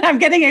 And I'm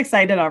getting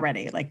excited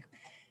already. Like,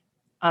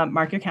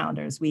 mark your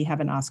calendars. We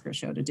have an Oscar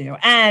show to do.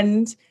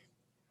 And,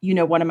 you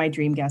know, one of my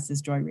dream guests is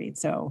Joy Reid.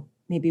 So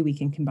maybe we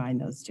can combine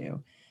those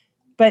two.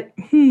 But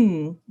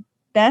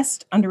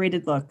best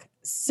underrated look.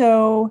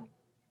 So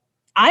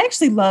I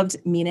actually loved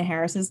Mina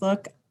Harris's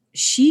look.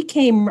 She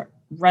came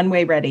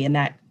runway ready in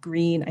that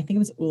green. I think it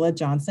was Ulla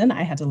Johnson.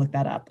 I had to look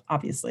that up,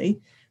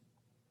 obviously.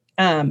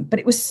 But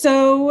it was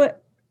so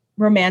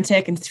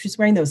romantic, and she's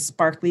wearing those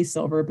sparkly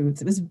silver boots.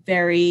 It was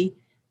very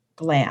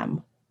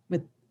glam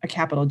with a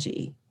capital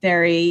G.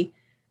 Very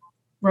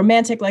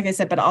romantic, like I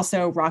said, but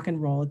also rock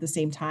and roll at the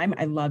same time.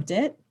 I loved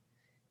it.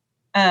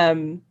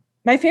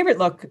 My favorite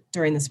look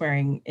during the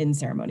swearing in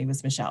ceremony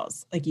was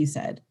Michelle's, like you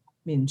said.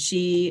 I mean,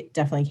 she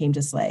definitely came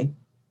to slay.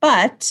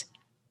 But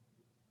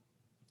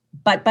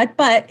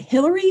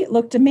Hillary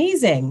looked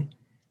amazing.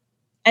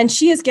 And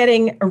she is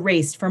getting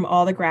erased from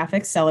all the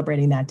graphics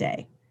celebrating that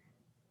day.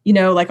 You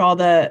know, like all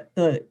the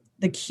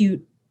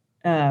cute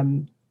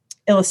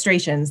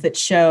illustrations that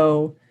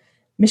show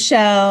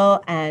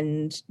Michelle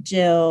and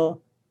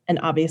Jill and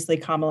obviously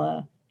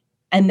Kamala,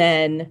 and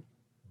then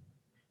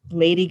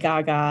Lady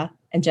Gaga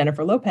and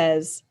Jennifer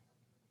Lopez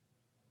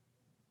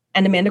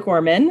and Amanda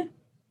Gorman,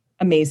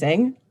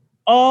 amazing,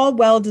 all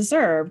well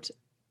deserved,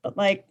 but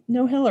like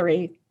no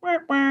Hillary.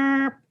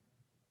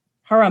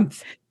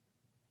 Harumph.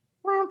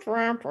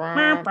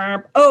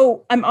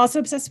 Oh, I'm also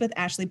obsessed with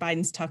Ashley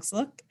Biden's tux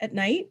look at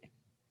night.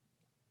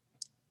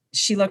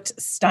 She looked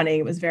stunning.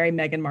 It was very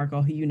Meghan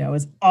Markle, who you know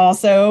is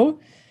also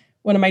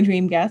one of my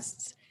dream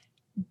guests.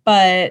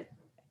 But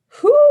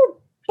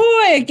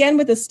boy, again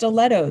with the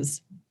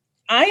stilettos.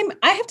 I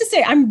have to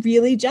say, I'm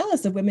really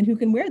jealous of women who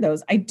can wear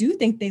those. I do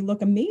think they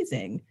look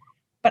amazing,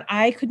 but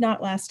I could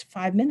not last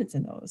 5 minutes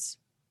in those.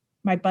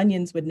 My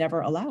bunions would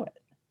never allow it.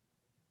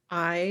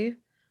 I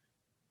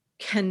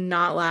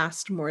cannot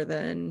last more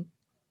than,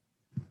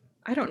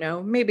 I don't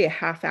know, maybe a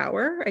half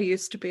hour. I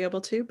used to be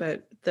able to,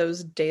 but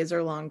those days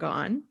are long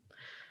gone.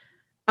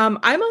 I'm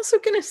also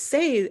going to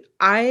say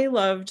I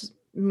loved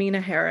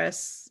Mina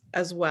Harris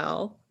as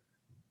well.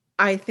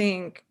 I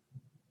think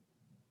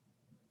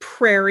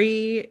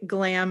prairie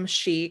glam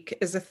chic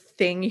is a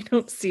thing you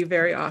don't see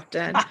very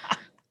often.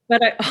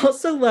 But I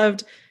also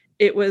loved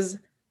it was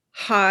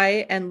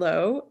high and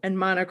low and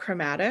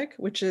monochromatic,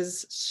 which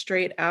is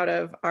straight out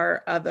of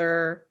our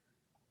other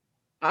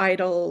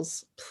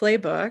Idols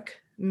playbook,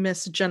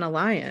 Miss Jenna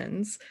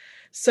Lyons.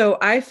 So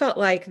I felt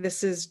like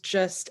this is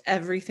just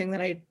everything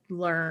that I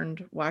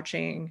learned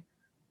watching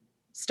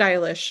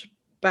Stylish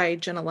by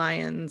Jenna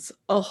Lyons,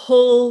 a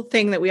whole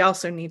thing that we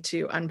also need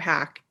to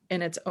unpack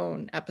in its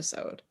own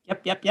episode.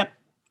 Yep.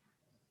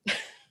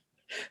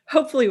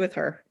 Hopefully with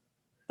her.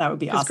 That would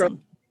be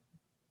awesome.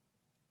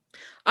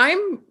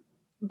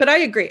 But I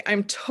agree.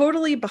 I'm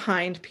totally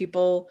behind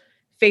people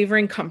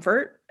favoring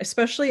comfort,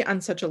 especially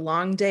on such a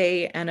long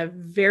day and a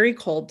very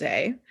cold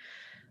day.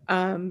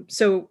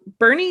 So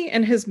Bernie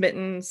and his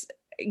mittens,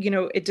 you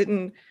know, it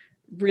didn't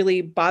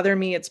really bother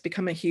me. It's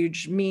become a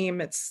huge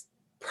meme. It's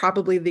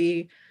probably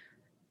the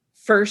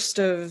first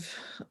of,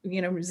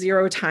 you know,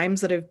 0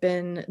 times that I've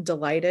been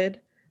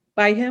delighted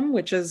by him,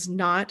 which is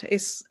not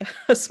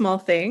a small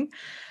thing.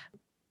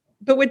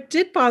 But what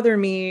did bother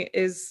me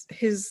is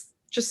his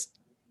just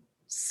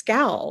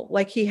scowl.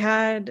 Like he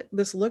had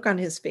this look on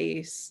his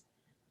face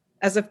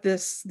as if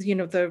this,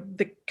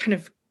 the kind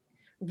of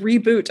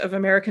reboot of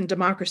American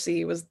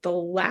democracy was the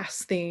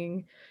last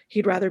thing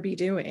he'd rather be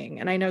doing.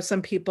 And I know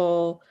some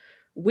people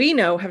we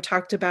know have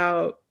talked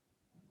about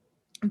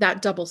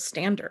that double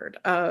standard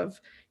of,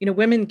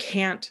 women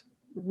can't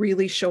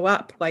really show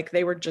up, like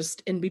they were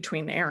just in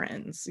between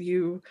errands.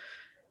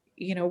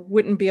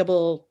 Wouldn't be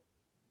able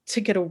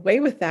to get away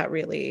with that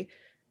really.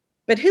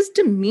 But his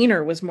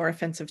demeanor was more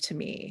offensive to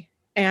me.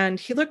 And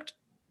he looked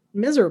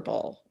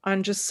miserable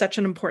on just such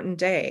an important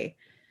day.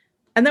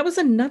 And that was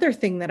another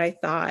thing that I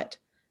thought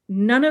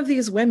none of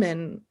these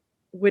women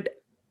would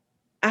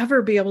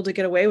ever be able to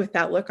get away with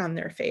that look on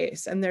their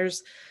face. And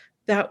there's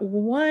that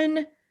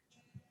one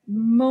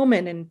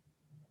moment in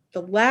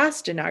the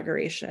last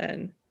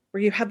inauguration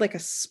where you had like a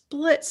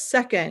split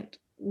second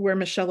where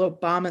Michelle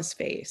Obama's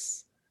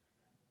face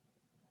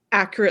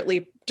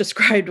accurately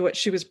described what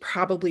she was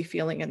probably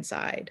feeling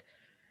inside.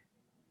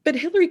 But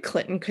Hillary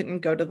Clinton couldn't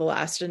go to the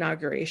last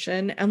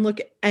inauguration and look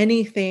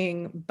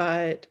anything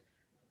but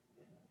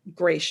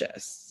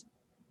gracious.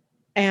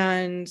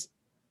 And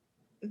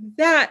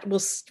that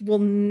will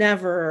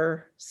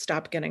never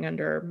stop getting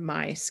under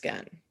my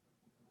skin.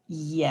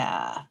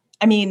 Yeah.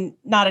 I mean,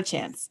 not a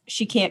chance.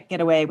 She can't get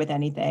away with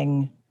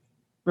anything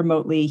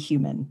remotely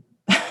human.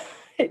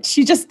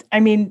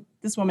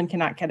 This woman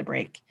cannot get a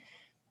break.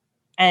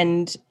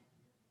 And,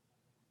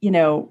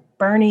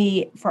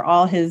 Bernie, for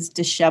all his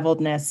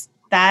disheveledness,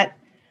 that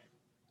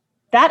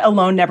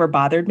alone never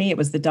bothered me. It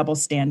was the double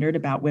standard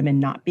about women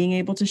not being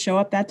able to show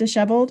up that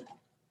disheveled.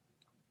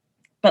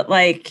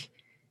 But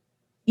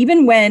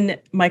even when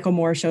Michael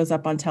Moore shows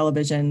up on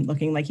television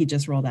looking like he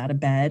just rolled out of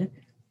bed,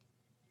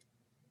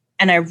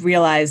 and I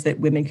realized that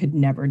women could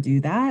never do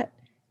that.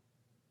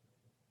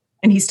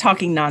 And he's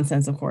talking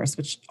nonsense, of course,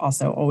 which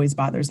also always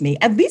bothers me.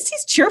 At least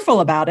he's cheerful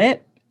about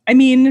it. I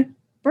mean,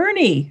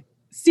 Bernie,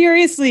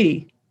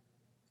 seriously,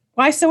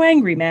 why so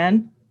angry,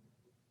 man?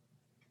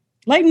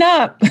 Lighten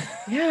up.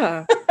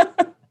 Yeah.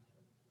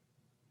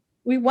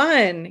 We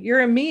won.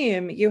 You're a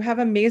meme. You have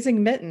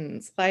amazing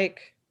mittens.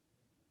 Like,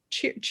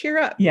 cheer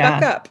up. Yeah.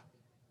 Buck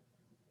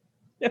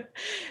up.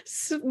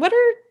 So what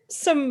are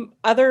some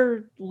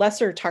other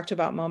lesser talked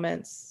about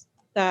moments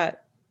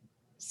that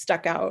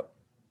stuck out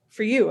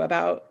for you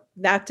about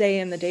that day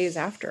and the days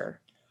after?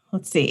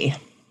 Let's see.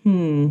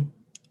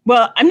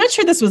 Well, I'm not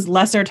sure this was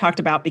lesser talked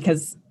about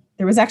because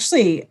there was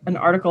actually an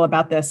article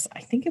about this.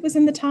 I think it was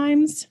in the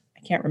Times.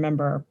 I can't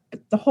remember.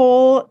 But the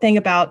whole thing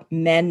about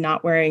men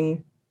not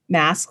wearing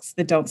masks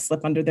that don't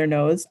slip under their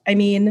nose. I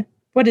mean,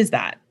 what is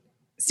that?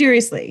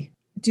 Seriously,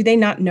 do they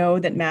not know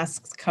that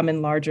masks come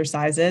in larger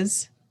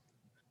sizes?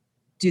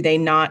 Do they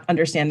not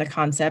understand the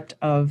concept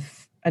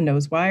of a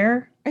nose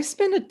wire? I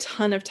spent a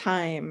ton of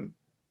time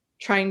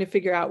trying to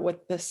figure out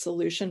what the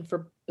solution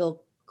for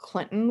Bill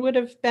Clinton would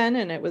have been,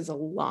 and it was a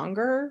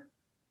longer,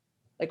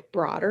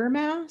 broader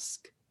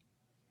mask.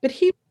 But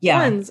he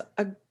runs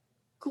a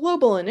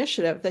global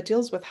initiative that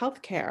deals with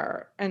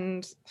healthcare,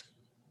 and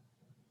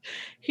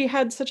he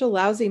had such a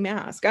lousy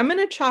mask. I'm going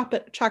to chalk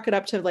it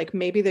up to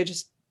maybe they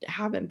just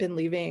haven't been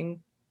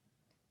leaving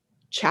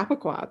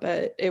Chappaqua,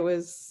 but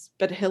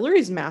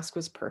Hillary's mask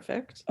was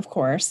perfect. Of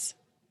course.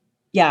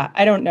 Yeah,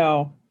 I don't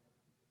know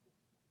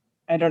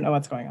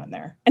what's going on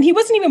there. And he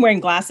wasn't even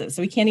wearing glasses,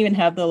 so he can't even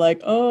have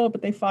the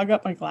but they fog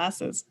up my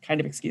glasses kind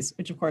of excuse,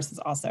 which of course is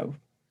also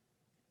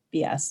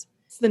BS.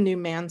 It's the new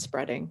man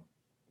spreading.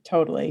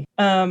 Totally.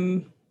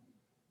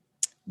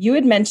 You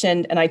had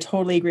mentioned, and I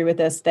totally agree with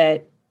this,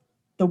 that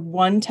the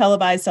one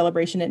televised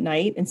celebration at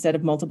night instead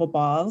of multiple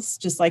balls,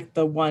 just like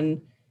the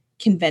one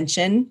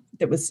convention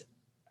that was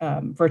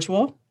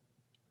virtual,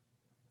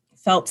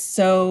 felt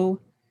so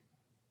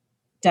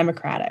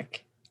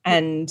democratic.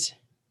 And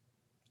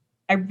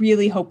I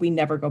really hope we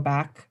never go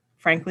back,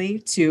 frankly,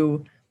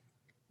 to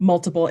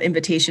multiple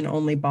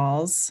invitation-only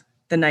balls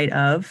the night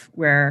of,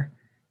 where,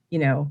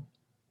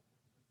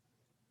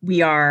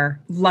 we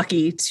are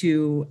lucky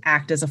to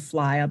act as a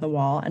fly on the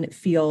wall. And it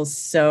feels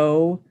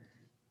so,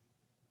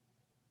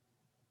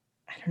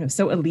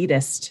 so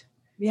elitist.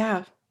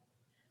 Yeah.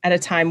 At a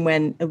time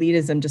when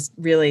elitism just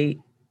really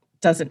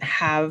doesn't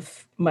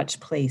have much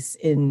place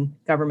in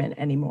government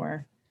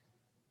anymore.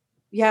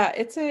 Yeah,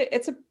 it's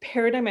a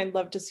paradigm I'd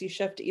love to see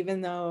shift,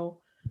 even though,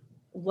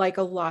 like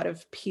a lot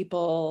of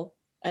people,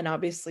 and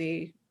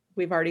obviously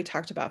we've already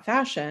talked about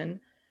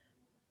fashion,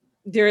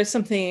 there is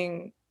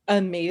something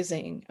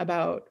amazing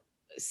about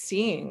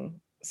seeing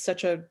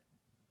such a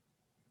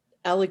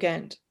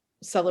elegant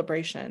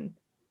celebration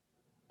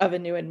of a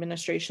new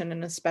administration,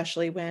 and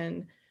especially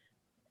when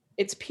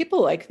it's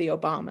people like the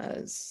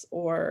Obamas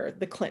or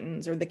the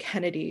Clintons or the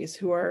Kennedys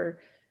who are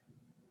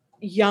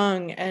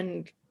young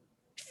and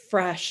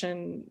fresh,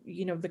 and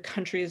the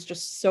country is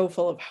just so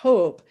full of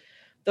hope.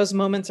 Those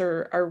moments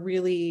are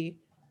really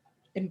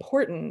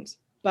important,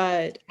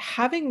 but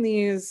having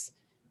these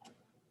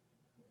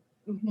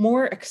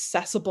more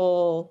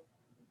accessible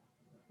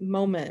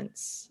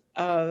moments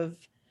of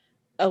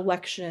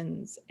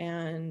elections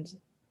and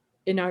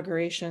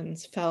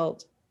inaugurations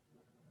felt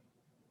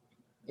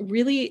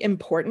really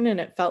important, and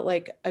it felt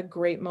like a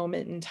great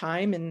moment in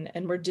time, and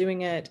we're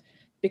doing it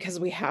because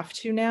we have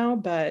to now,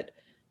 but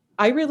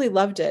I really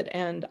loved it.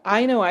 And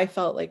I know I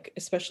felt like,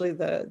 especially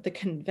the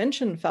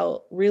convention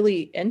felt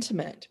really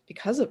intimate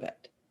because of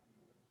it.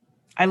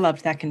 I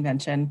loved that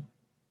convention.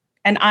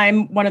 And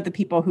I'm one of the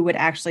people who would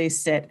actually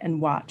sit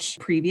and watch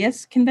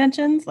previous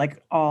conventions,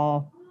 like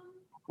all,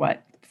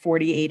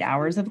 48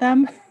 hours of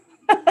them.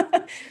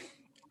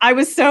 I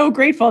was so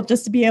grateful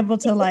just to be able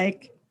to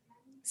like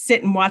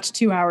sit and watch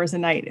 2 hours a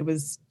night. It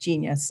was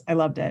genius. I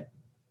loved it.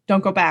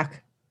 Don't go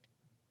back.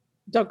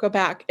 Don't go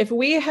back. If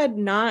we had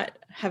not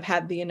have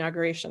had the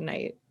inauguration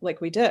night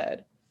like we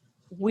did,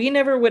 we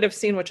never would have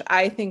seen, which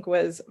I think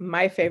was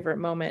my favorite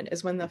moment,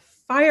 is when the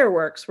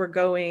fireworks were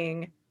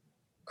going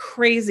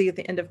crazy at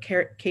the end of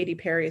Katy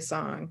Perry's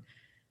song.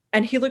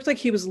 And he looked like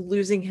he was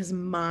losing his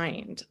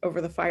mind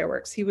over the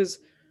fireworks. He was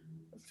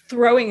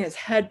throwing his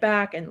head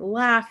back and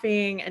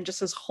laughing, and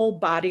just his whole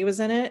body was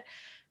in it.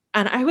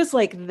 And I was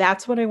like,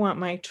 that's what I want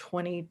my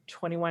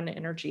 2021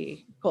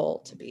 energy goal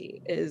to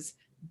be, is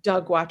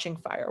Doug watching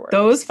fireworks.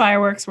 Those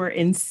fireworks were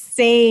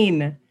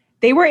insane.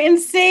 They were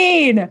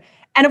insane.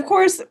 And of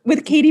course,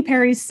 with Katy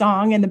Perry's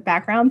song in the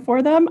background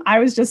for them, I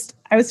was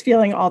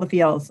feeling all the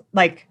feels.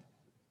 Like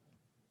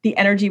the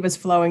energy was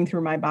flowing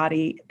through my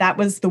body. That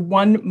was the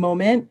one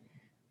moment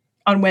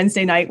on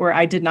Wednesday night where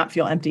I did not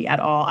feel empty at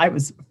all. I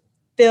was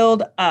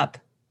filled up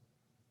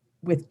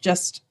with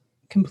just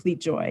complete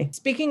joy.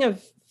 Speaking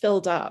of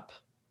filled up,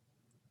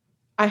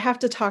 I have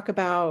to talk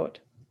about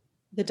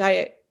the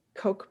Diet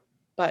Coke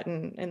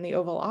button in the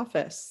Oval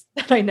Office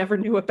that I never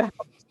knew about.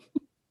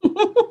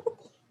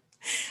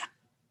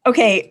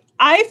 Okay,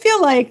 I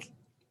feel like,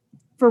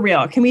 for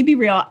real, can we be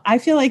real? I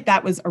feel like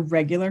that was a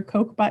regular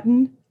Coke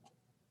button.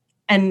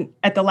 And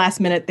at the last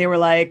minute, they were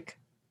like,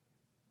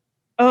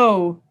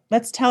 oh,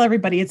 let's tell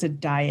everybody it's a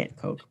Diet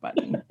Coke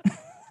button.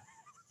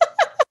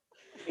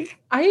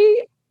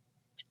 I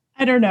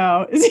don't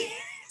know. Is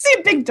he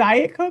a big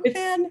Diet Coke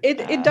fan?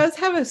 It does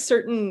have a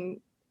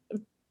certain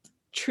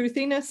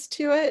truthiness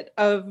to it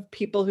of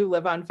people who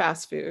live on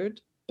fast food,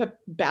 but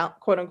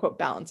quote unquote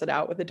balance it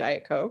out with a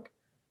Diet Coke.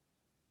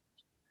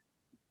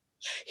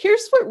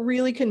 Here's what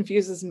really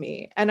confuses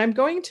me. And I'm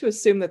going to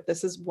assume that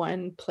this is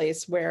one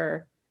place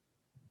where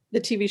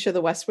the TV show The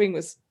West Wing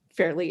was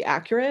fairly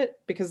accurate,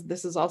 because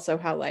this is also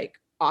how like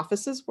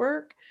offices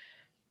work.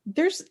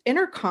 There's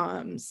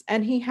intercoms,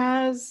 and he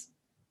has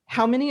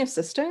how many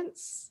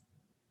assistants?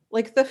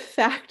 Like the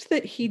fact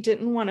that he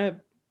didn't want to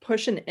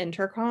push an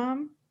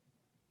intercom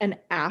and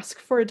ask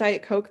for a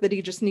Diet Coke, that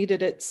he just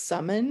needed it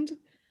summoned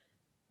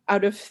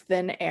out of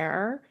thin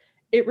air.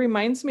 It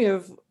reminds me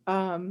of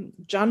John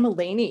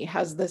Mulaney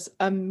has this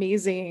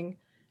amazing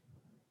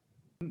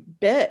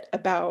bit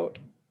about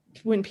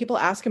when people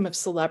ask him if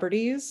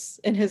celebrities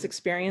in his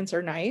experience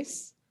are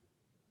nice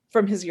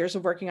from his years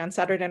of working on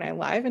Saturday Night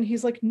Live. And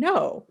he's like,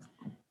 no,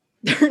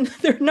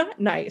 they're not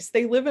nice.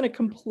 They live in a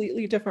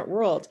completely different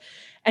world.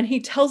 And he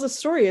tells a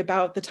story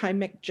about the time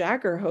Mick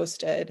Jagger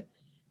hosted,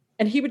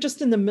 and he would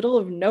just in the middle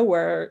of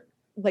nowhere,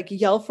 like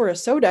yell for a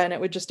soda, and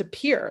it would just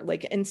appear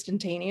like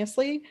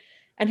instantaneously.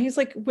 And he's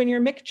like, when you're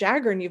Mick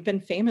Jagger and you've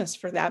been famous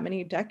for that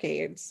many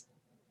decades,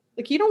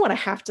 like you don't want to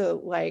have to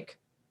like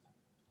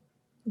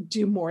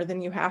do more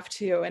than you have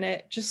to. And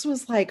it just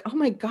was like, oh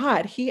my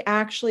God, he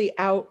actually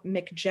out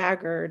Mick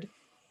Jagger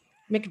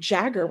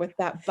with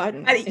that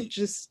button.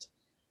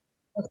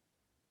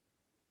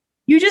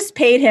 You just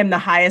paid him the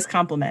highest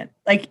compliment.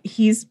 Like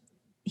he's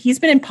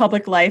been in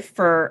public life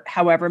for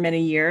however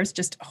many years,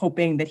 just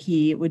hoping that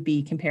he would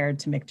be compared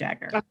to Mick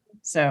Jagger.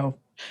 So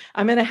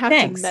I'm going to have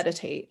to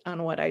meditate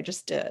on what I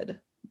just did.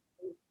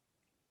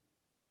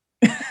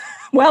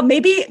 Well,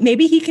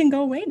 maybe he can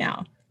go away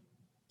now.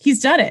 He's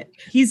done it.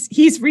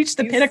 He's reached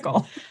the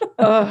pinnacle.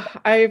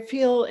 I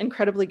feel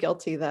incredibly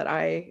guilty that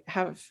I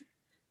have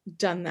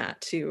done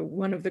that to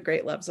one of the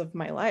great loves of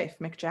my life,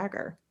 Mick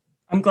Jagger.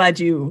 I'm glad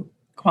you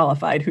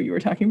qualified who you were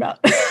talking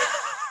about.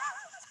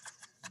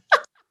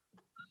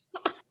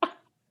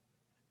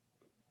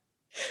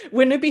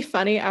 Wouldn't it be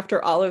funny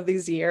after all of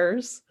these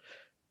years?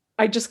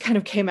 I just kind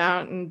of came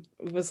out and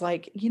was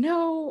like,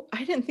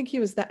 I didn't think he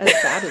was as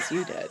bad as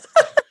you did.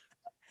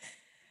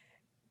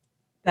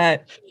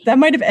 That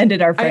might have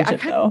ended our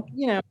friendship, though.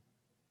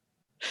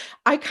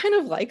 I kind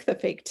of like the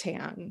fake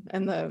tan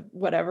and the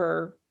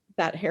whatever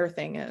that hair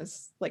thing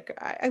is. Like,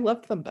 I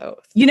loved them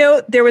both.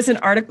 There was an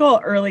article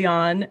early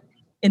on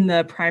in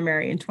the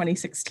primary in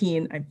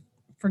 2016. I'm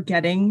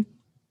forgetting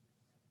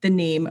the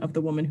name of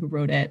the woman who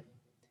wrote it,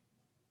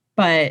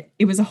 but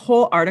it was a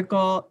whole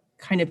article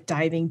kind of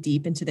diving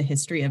deep into the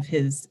history of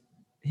his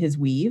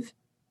weave.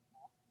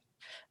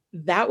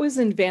 That was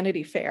in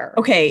Vanity Fair.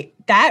 Okay,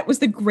 that was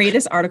the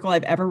greatest article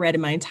I've ever read in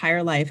my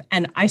entire life.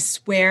 And I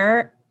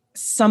swear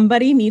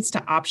somebody needs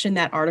to option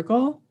that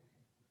article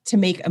to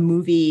make a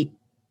movie,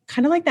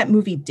 kind of like that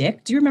movie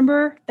Dick. Do you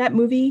remember that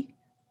movie?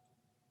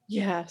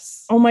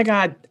 Yes. Oh my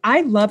God.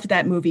 I loved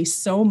that movie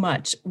so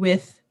much,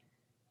 with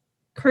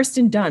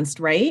Kirsten Dunst,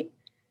 right?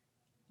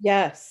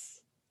 Yes.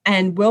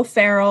 And Will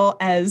Ferrell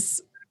as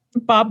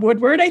Bob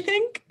Woodward, I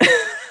think.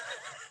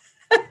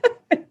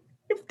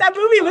 That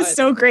movie was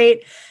so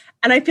great.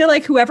 And I feel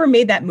like whoever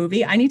made that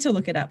movie, I need to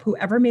look it up.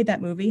 Whoever made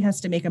that movie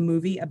has to make a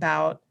movie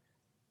about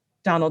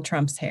Donald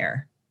Trump's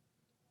hair.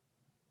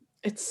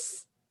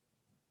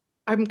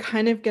 I'm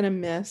kind of going to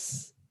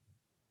miss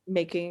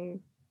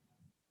making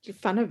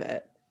fun of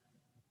it.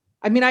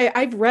 I mean,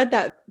 I've read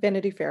that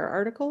Vanity Fair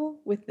article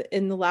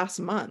in the last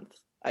month.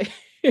 I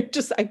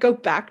go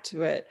back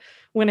to it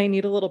when I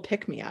need a little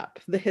pick me up.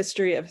 The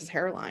history of his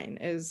hairline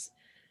is,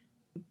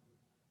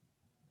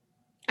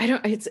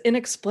 it's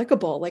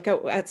inexplicable. Like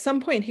at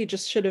some point he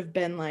just should have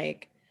been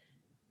like,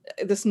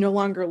 this no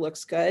longer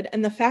looks good.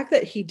 And the fact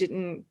that he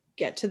didn't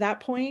get to that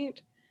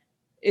point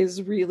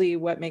is really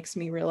what makes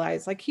me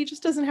realize, like, he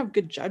just doesn't have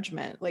good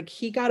judgment. Like,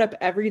 he got up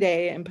every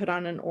day and put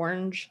on an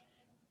orange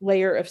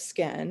layer of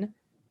skin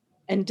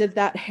and did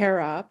that hair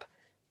up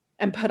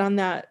and put on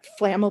that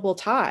flammable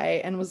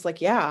tie and was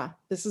like, yeah,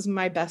 this is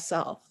my best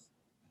self.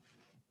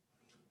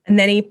 And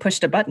then he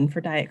pushed a button for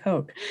Diet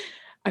Coke.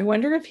 I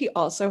wonder if he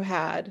also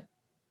had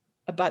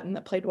a button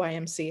that played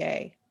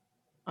YMCA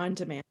on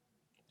demand.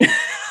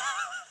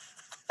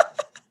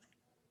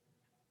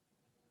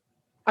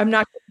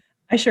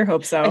 I sure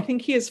hope so. I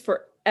think he has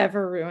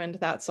forever ruined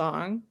that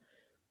song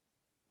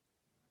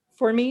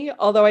for me.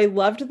 Although I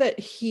loved that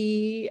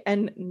he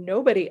and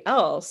nobody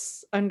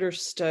else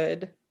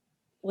understood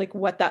like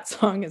what that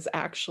song is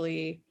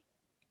actually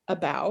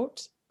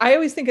about. I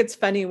always think it's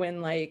funny when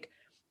like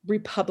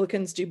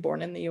Republicans do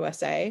Born in the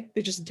USA.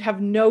 They just have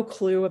no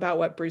clue about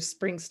what Bruce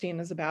Springsteen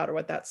is about or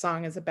what that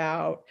song is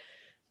about.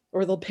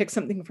 Or they'll pick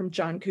something from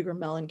John Cougar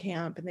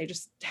Mellencamp and they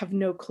just have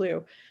no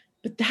clue.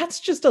 But that's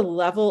just a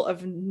level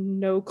of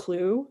no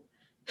clue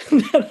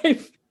that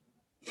I've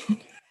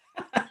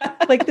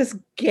like this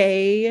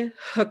gay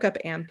hookup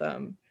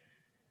anthem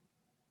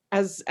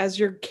as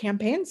your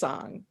campaign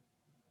song.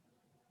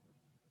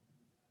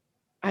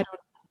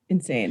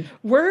 Insane.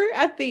 We're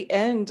on the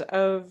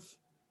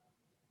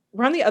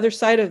other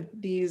side of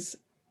these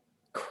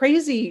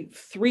crazy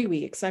 3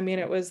 weeks. I mean,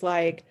 it was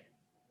like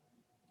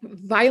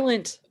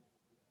violent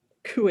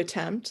coup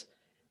attempt,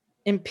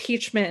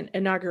 impeachment,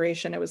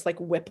 inauguration. It was like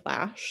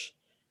whiplash.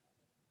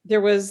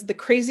 There was the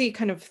crazy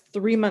kind of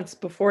 3 months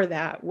before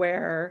that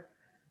where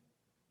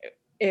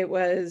it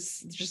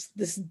was just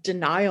this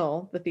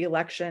denial that the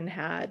election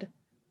had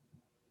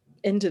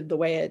ended the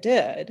way it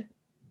did.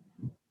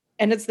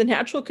 And it's the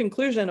natural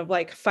conclusion of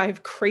like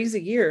 5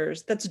 crazy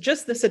years. That's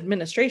just this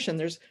administration.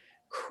 There's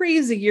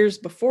crazy years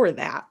before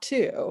that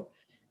too.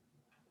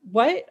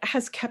 What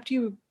has kept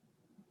you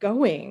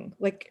going?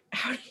 Like,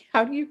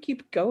 how do you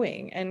keep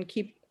going and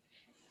keep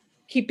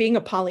being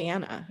a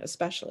Pollyanna,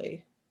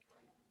 especially?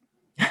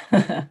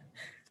 Well,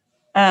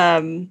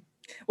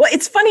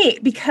 it's funny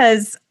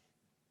because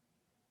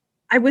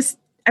I was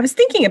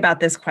thinking about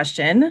this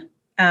question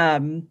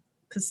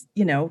because,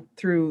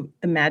 through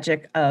the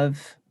magic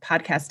of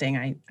podcasting,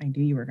 I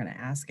knew you were going to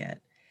ask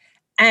it.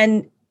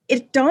 And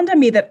it dawned on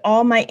me that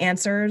all my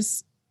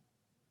answers,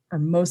 or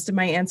most of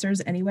my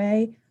answers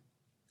anyway,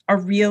 are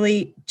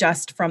really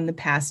just from the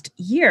past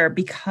year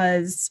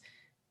because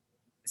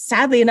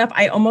sadly enough,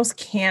 I almost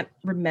can't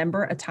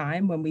remember a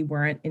time when we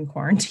weren't in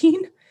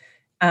quarantine.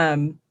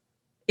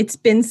 It's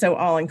been so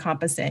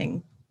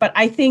all-encompassing. But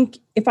I think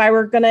if I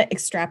were going to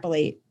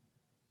extrapolate,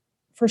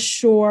 for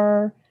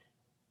sure,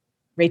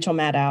 Rachel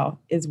Maddow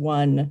is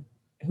one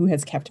who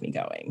has kept me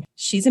going.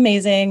 She's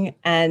amazing.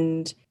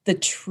 And the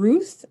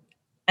truth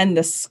and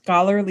the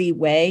scholarly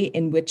way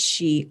in which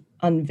she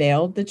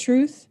unveiled the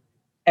truth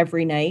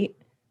every night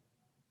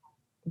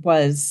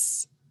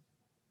was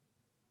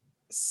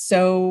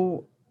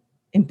so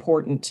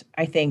important,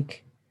 I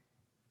think,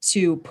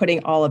 to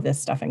putting all of this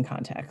stuff in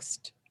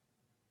context.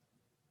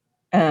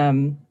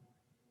 And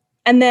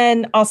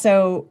then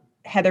also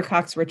Heather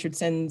Cox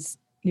Richardson's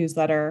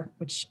newsletter,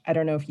 which I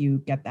don't know if you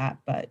get that,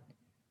 but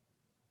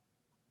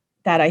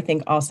that I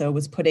think also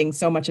was putting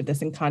so much of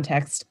this in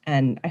context.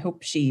 And I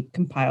hope she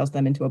compiles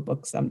them into a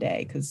book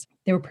someday because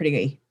they were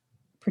pretty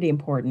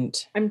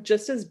important. I'm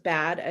just as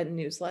bad at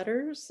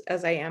newsletters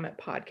as I am at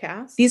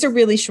podcasts. These are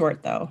really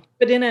short though.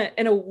 But in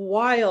a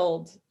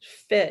wild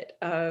fit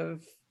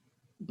of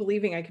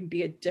believing I can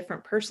be a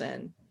different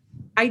person,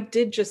 I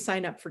did just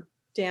sign up for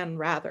Dan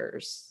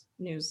Rather's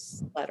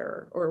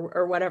newsletter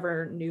or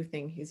whatever new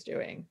thing he's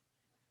doing.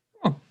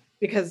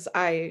 Because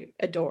I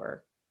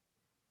adore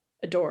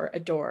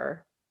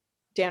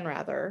Dan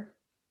Rather.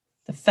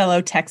 The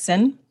fellow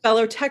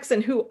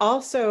Texan who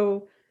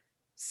also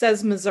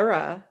says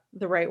Missouri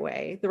the right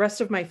way. The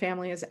rest of my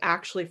family is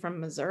actually from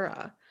Missouri.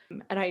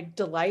 And I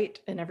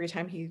delight in every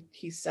time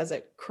he says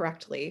it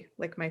correctly,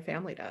 like my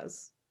family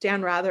does.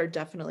 Dan Rather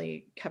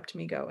definitely kept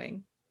me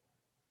going.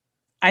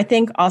 I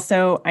think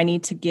also I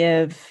need to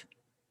give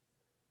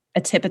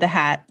a tip of the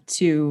hat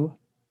to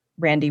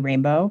Randy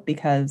Rainbow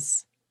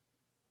because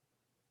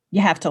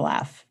you have to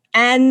laugh.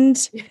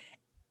 And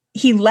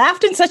he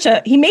laughed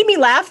he made me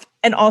laugh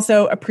and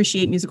also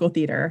appreciate musical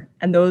theater.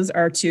 And those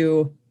are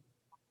two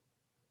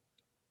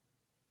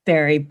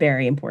very,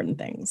 very important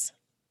things.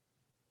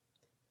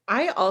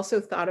 I also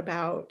thought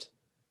about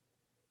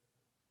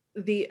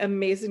the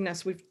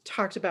amazingness. We've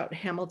talked about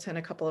Hamilton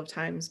a couple of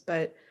times,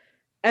 but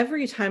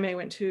every time I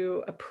went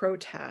to a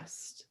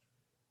protest,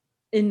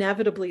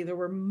 inevitably there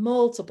were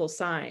multiple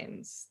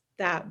signs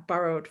that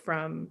borrowed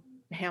from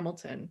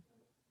Hamilton.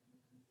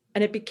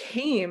 And it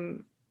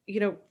became,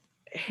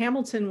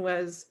 Hamilton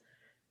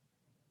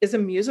is a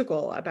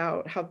musical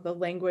about how the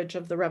language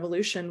of the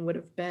revolution would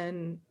have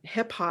been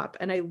hip hop.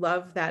 And I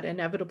love that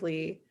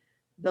inevitably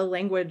the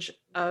language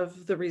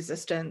of the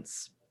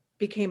resistance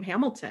became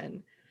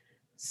Hamilton,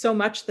 so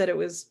much that it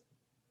was,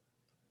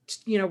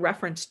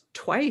 referenced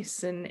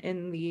twice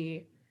in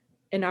the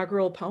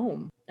inaugural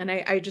poem. And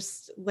I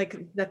just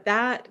like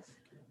that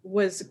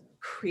was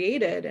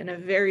created in a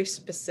very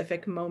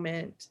specific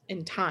moment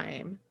in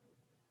time.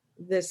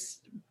 This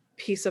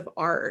piece of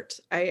art,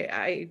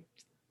 I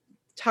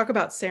talk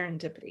about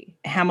serendipity.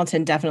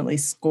 Hamilton definitely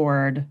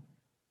scored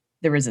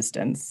the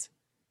resistance,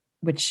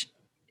 which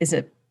is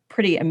a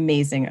pretty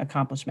amazing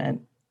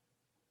accomplishment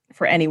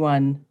for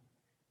anyone,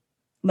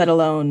 let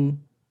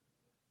alone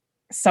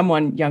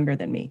someone younger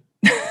than me.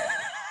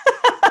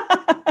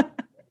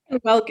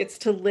 Well, gets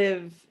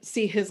to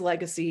see his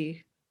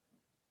legacy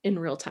in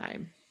real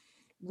time,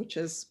 which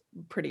is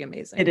pretty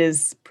amazing. It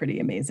is pretty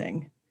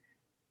amazing.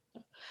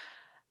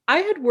 I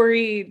had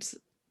worried,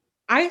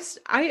 I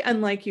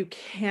unlike you,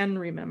 can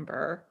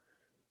remember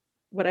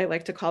what I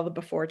like to call the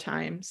before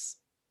times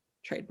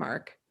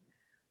trademark.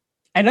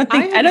 I don't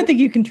think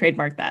you can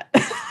trademark that.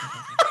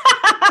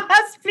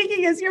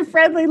 Speaking as your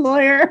friendly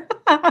lawyer.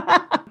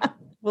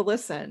 Well,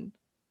 listen,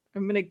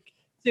 as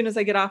soon as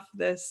I get off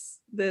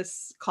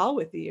this call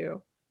with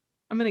you,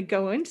 I'm going to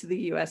go into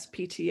the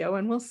USPTO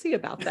and we'll see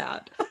about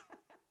that.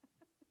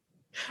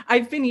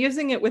 I've been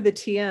using it with a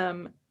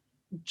TM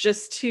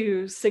just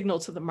to signal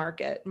to the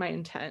market my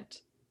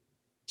intent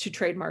to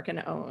trademark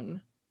and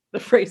own the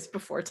phrase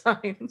before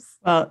times.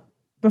 Well,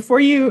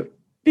 before you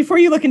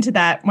look into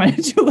that, why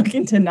don't you look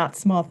into not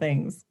small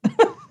things?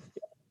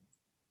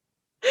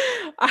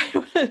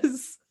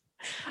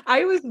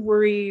 I was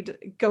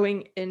worried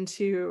going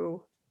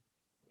into,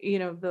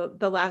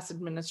 the last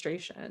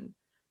administration.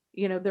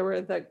 There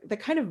were the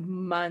kind of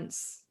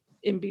months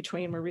in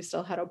between where we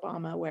still had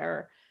Obama,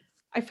 where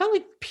I felt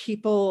like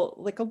people,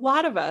 like a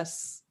lot of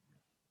us,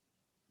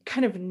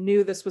 kind of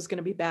knew this was going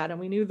to be bad, and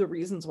we knew the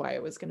reasons why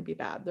it was going to be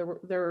bad.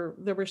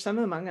 There were some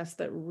among us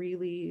that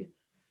really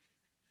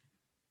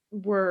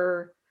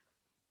were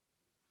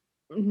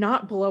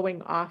not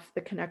blowing off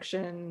the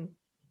connection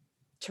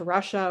to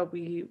Russia.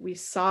 We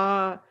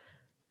saw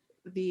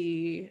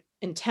the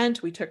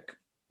intent. We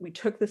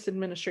took this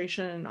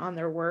administration on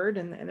their word,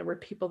 and there were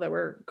people that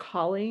were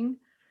calling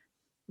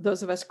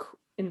those of us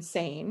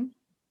insane.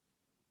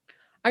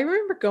 I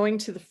remember going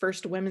to the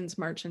first Women's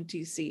March in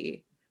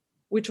DC,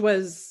 which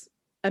was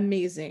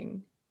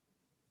amazing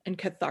and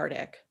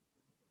cathartic.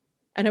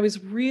 And I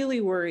was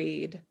really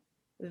worried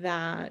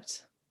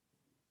that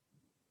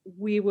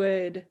we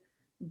would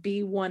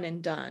be one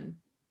and done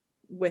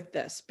with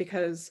this,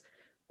 because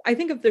I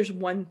think if there's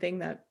one thing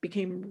that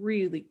became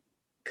really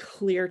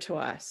clear to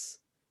us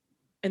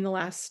in the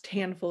last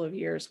handful of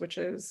years, which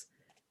is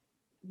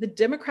the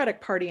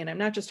Democratic Party, and I'm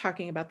not just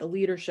talking about the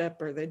leadership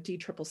or the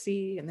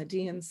DCCC and the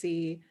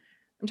DNC,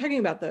 I'm talking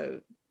about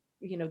the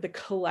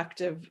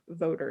collective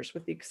voters,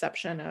 with the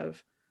exception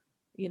of,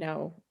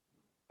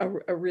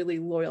 a really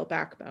loyal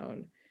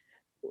backbone.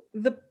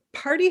 The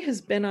party has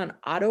been on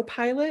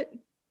autopilot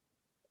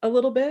a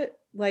little bit,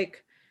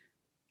 like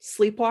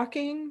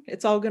sleepwalking.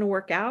 It's all going to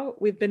work out.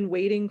 We've been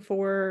waiting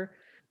for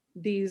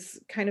these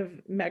kind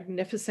of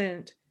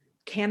magnificent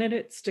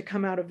candidates to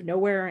come out of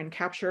nowhere and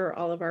capture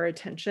all of our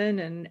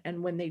attention.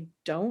 And when they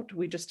don't,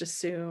 we just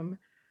assume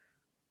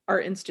our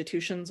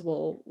institutions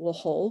will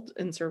hold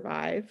and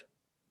survive.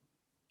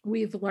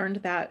 We've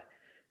learned that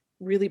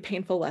really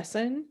painful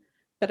lesson.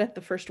 But at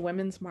the first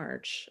Women's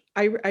March,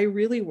 I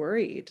really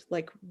worried,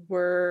 like,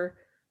 we're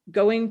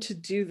going to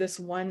do this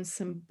one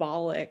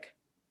symbolic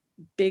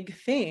big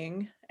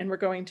thing, and we're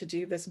going to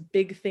do this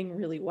big thing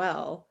really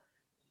well,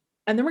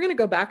 and then we're going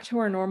to go back to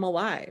our normal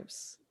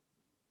lives.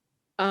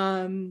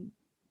 And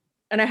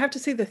I have to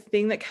say, the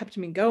thing that kept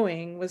me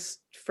going was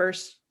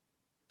first,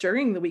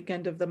 during the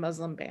weekend of the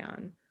Muslim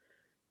ban,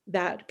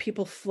 that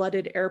people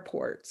flooded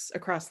airports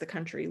across the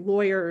country,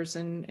 lawyers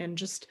and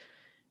just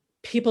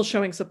people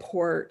showing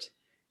support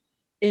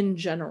in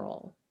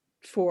general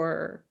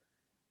for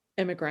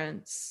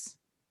immigrants.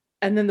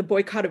 And then the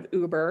boycott of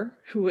Uber,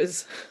 who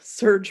was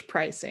surge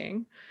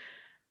pricing.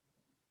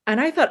 And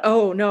I thought,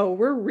 oh no,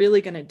 we're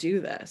really going to do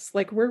this.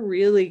 Like, we're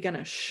really going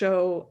to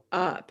show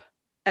up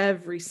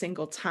every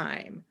single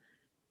time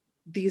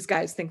these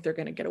guys think they're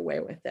going to get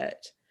away with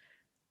it.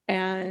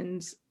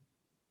 And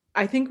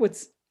I think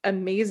what's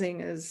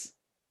amazing is,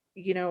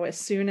 as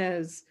soon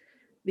as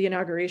the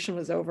inauguration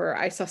was over,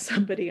 I saw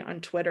somebody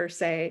on Twitter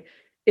say,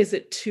 is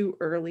it too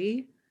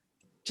early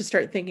to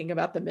start thinking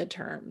about the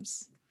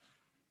midterms?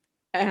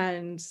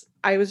 And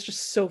I was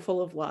just so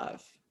full of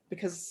love,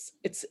 because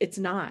it's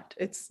not.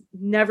 It's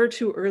never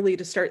too early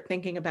to start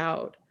thinking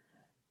about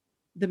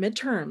the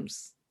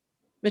midterms.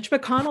 Mitch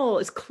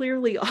McConnell is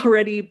clearly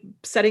already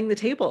setting the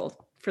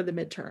table for the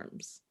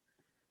midterms.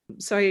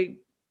 So I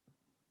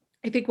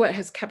think what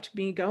has kept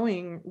me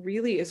going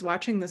really is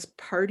watching this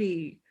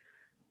party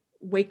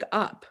wake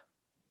up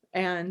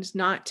and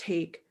not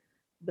take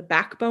the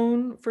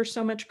backbone for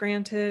so much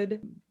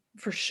granted,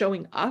 for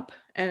showing up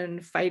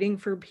and fighting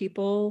for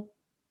people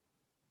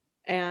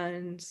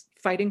and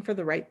fighting for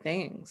the right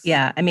things.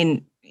 Yeah. I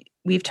mean,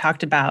 we've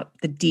talked about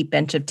the deep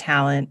bench of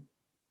talent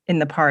in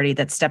the party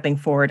that's stepping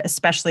forward,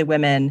 especially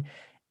women,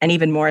 and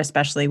even more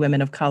especially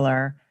women of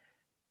color.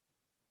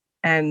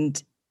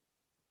 And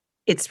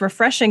it's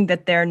refreshing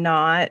that they're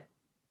not,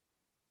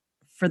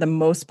 for the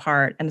most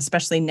part, and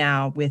especially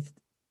now with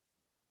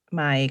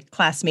my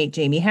classmate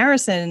Jamie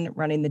Harrison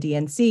running the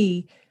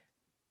DNC,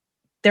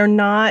 they're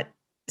not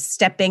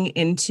stepping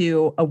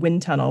into a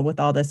wind tunnel with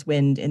all this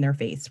wind in their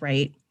face,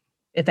 right?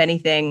 If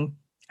anything,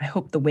 I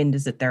hope the wind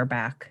is at their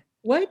back.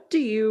 What do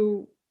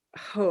you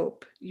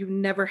hope you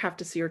never have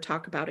to see or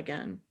talk about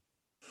again?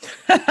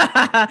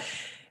 Well,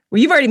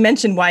 you've already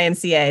mentioned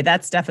YMCA.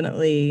 That's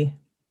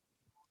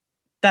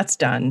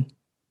done.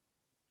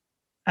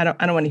 I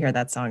don't want to hear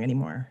that song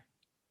anymore.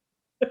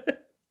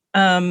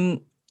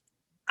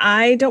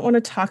 I don't want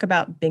to talk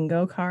about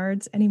bingo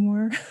cards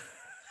anymore.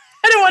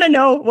 I don't want to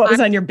know what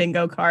was on your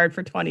bingo card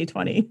for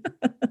 2020.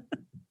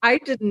 I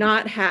did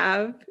not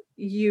have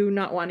you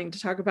not wanting to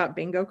talk about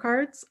bingo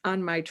cards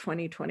on my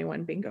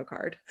 2021 bingo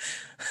card.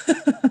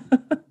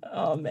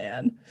 Oh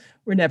man,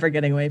 we're never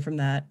getting away from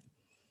that.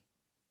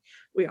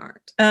 We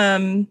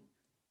aren't.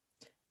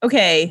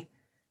 Okay.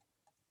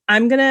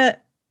 I'm going to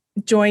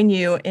join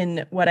you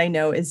in what I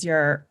know is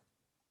your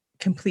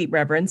complete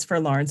reverence for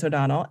Lawrence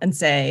O'Donnell and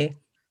say,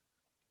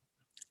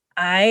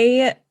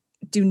 I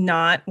do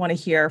not want to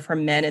hear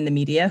from men in the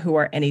media who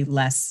are any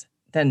less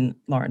than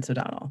Lawrence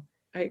O'Donnell.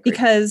 I agree.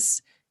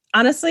 Because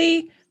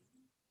honestly,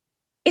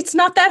 it's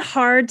not that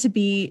hard to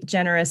be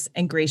generous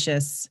and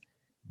gracious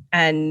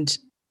and,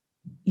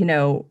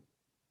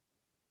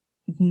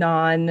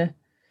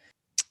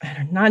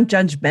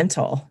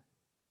 non-judgmental.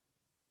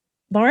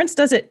 Lawrence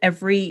does it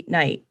every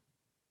night.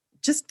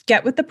 Just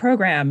get with the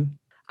program.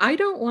 I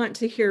don't want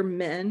to hear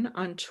men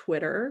on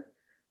Twitter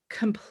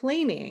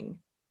complaining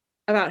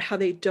about how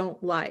they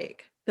don't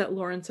like that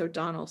Lawrence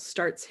O'Donnell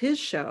starts his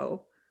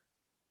show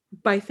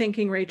by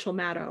thanking Rachel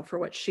Maddow for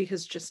what she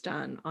has just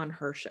done on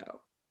her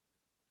show.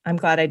 I'm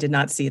glad I did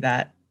not see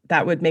that.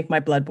 That would make my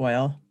blood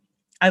boil.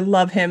 I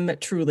love him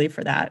truly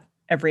for that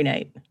every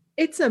night.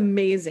 It's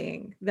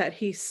amazing that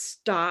he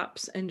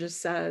stops and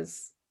just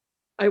says,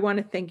 I want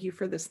to thank you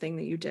for this thing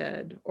that you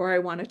did, or I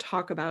want to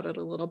talk about it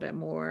a little bit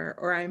more,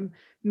 or I'm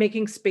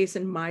making space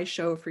in my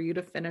show for you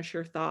to finish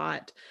your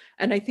thought.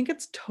 And I think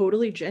it's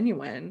totally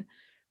genuine.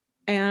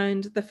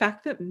 And the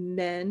fact that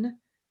men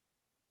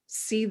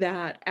see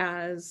that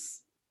as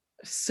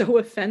so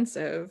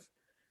offensive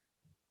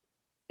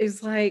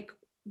is like,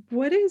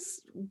 what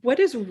is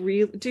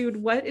real, dude?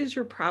 What is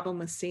your problem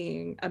with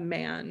seeing a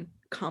man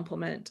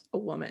compliment a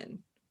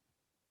woman,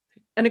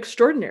 an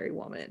extraordinary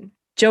woman?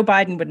 Joe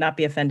Biden would not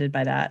be offended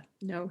by that.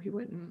 No, he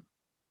wouldn't.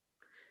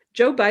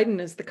 Joe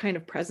Biden is the kind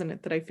of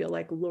president that I feel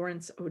like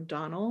Lawrence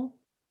O'Donnell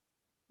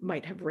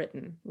might have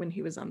written when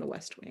he was on the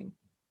West Wing.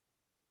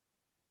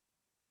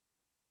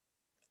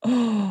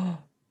 Oh,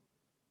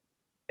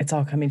 it's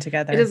all coming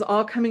together. It is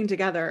all coming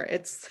together.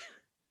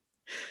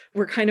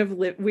 We're kind of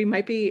we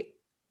might be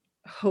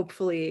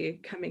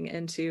hopefully coming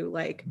into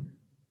like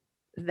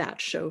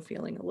that show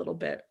feeling a little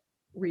bit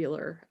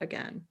realer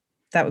again.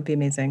 That would be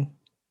amazing.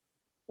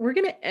 We're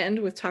going to end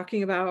with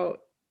talking about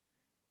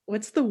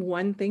what's the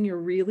one thing you're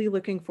really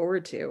looking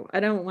forward to. I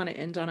don't want to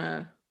end on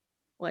a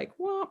like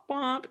womp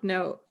womp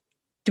note.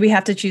 Do we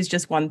have to choose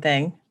just one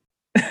thing?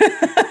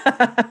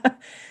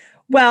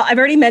 Well, I've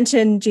already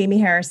mentioned Jamie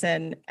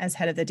Harrison as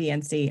head of the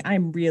DNC.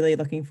 I'm really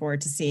looking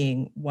forward to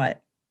seeing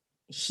what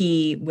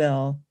he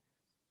will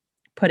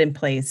put in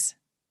place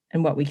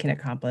and what we can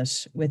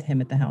accomplish with him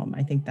at the helm.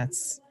 I think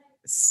that's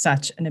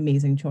such an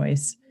amazing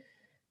choice.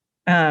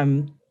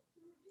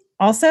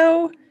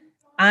 Also,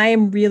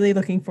 I'm really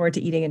looking forward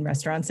to eating in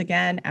restaurants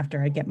again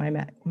after I get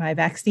my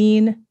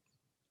vaccine.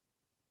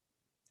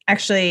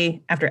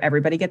 Actually, after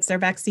everybody gets their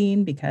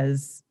vaccine,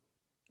 because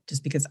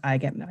just because I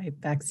get my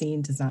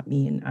vaccine does not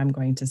mean I'm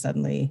going to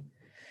suddenly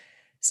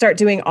start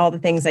doing all the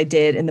things I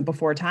did in the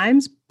before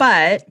times.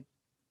 But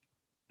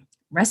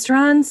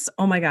restaurants,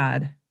 oh my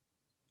God,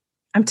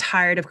 I'm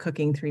tired of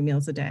cooking 3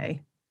 meals a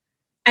day.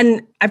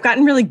 And I've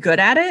gotten really good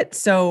at it.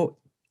 So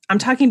I'm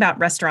talking about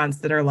restaurants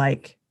that are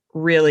like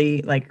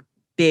really like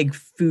big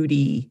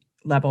foodie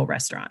level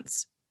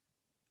restaurants,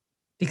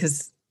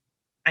 because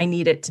I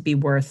need it to be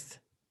worth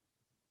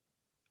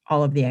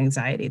all of the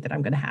anxiety that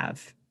I'm going to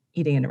have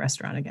eating in a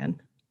restaurant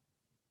again.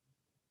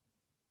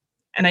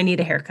 And I need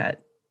a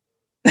haircut.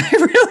 I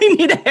really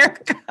need a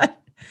haircut.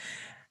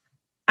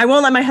 I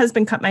won't let my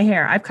husband cut my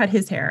hair. I've cut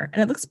his hair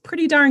and it looks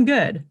pretty darn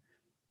good.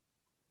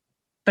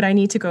 But I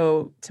need to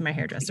go to my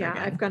hairdresser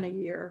again. I've gone a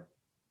year.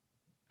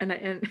 And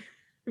I've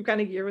gone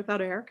a year without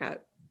a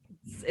haircut.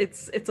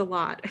 It's a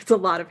lot. It's a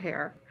lot of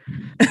hair.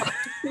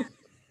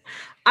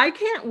 I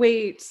can't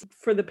wait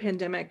for the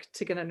pandemic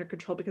to get under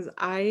control because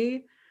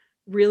I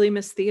really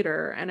miss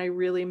theater and I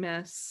really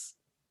miss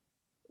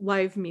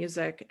live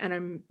music. And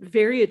I'm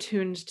very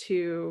attuned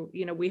to,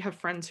 we have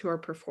friends who are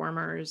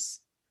performers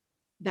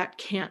that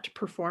can't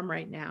perform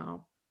right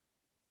now.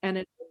 And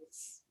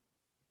it's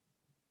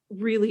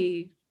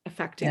really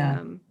affecting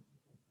them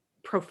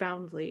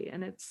profoundly.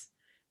 And it's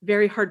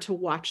very hard to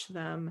watch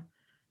them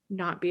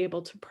not be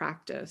able to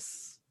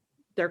practice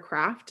their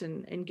craft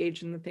and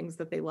engage in the things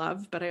that they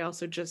love. But I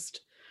also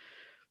just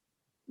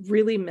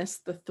really miss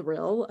the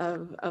thrill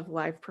of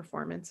live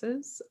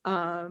performances.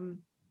 I'm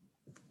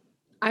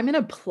going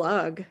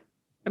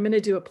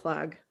to do a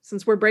plug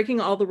since we're breaking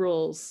all the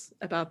rules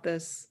about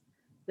this,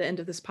 the end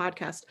of this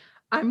podcast.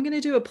 I'm going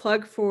to do a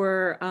plug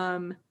for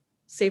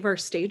Save Our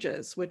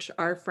Stages, which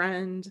our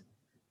friend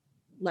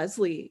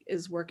Leslie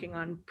is working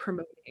on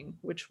promoting,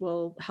 which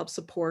will help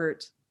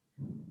support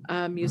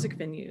music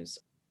venues,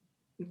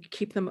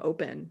 keep them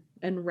open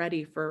and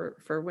ready for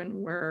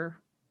when we're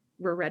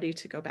ready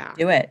to go back.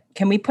 Do it.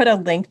 Can we put a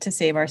link to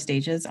Save Our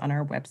Stages on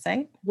our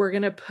website? We're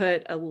going to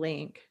put a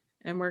link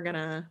and we're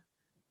going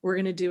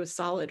to do a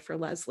solid for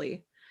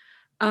Leslie.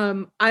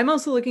 I'm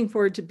also looking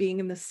forward to being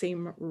in the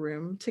same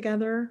room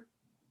together.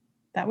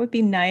 That would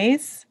be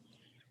nice.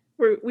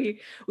 We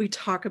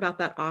talk about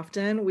that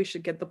often. We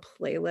should get the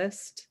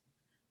playlist,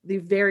 the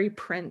very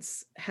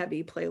Prince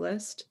heavy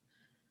playlist,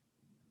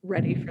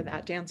 ready for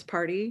that dance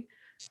party.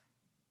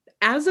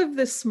 As of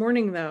this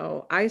morning,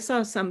 though, I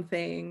saw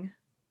something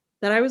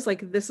that I was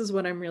like, this is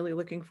what I'm really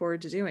looking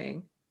forward to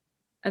doing.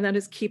 And that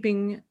is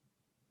keeping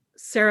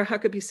Sarah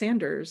Huckabee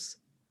Sanders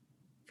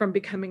from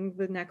becoming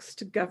the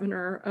next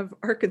governor of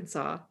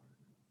Arkansas.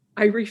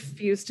 I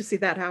refuse to see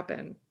that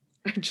happen.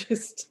 I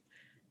just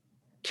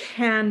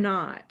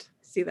cannot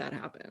see that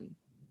happen.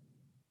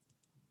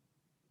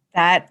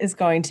 That is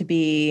going to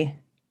be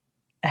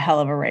a hell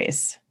of a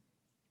race.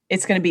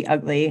 It's going to be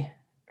ugly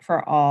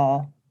for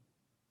all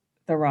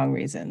the wrong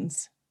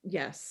reasons.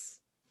 Yes.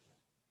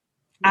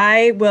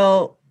 I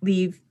will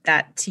leave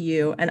that to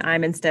you, and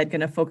I'm instead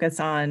going to focus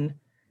on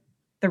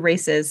the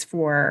races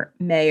for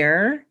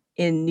mayor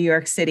in New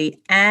York City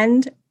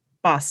and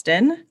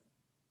Boston.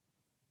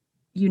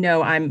 You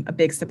know, I'm a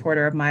big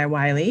supporter of Maya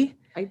Wiley.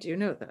 I do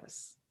know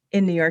this.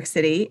 In New York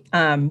City.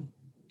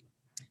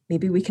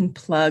 Maybe we can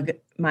plug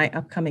my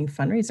upcoming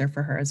fundraiser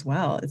for her as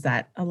well. Is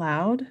that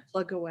allowed?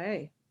 Plug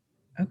away.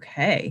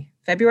 Okay.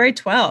 February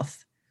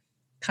 12th.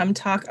 Come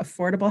talk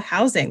affordable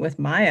housing with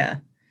Maya.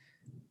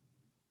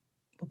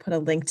 We'll put a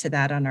link to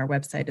that on our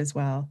website as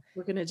well.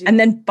 We're going to do. And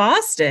then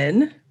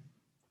Boston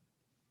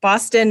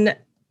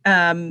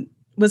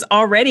was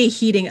already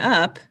heating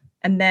up.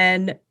 And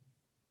then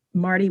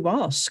Marty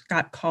Walsh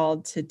got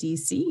called to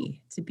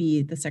DC to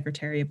be the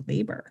Secretary of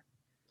Labor.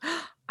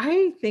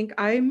 I think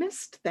I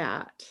missed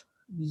that.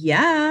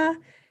 Yeah.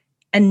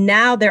 And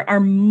now there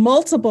are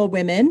multiple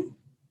women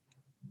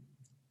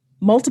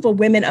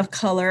of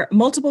color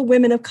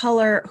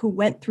who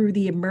went through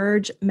the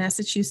Emerge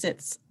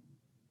Massachusetts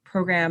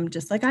program,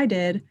 just like I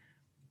did,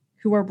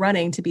 who are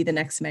running to be the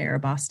next mayor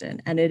of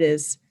Boston. And it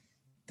is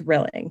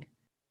thrilling.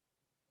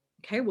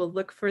 Okay, we'll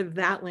look for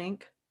that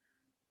link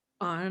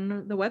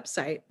on the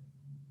website.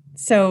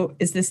 So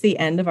is this the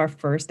end of our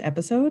first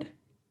episode?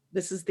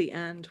 This is the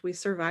end. We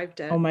survived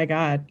it. Oh my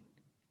God.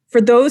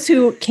 For those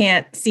who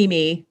can't see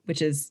me,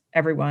 which is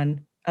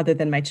everyone other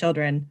than my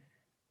children,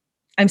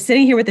 I'm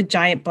sitting here with a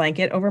giant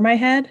blanket over my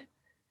head,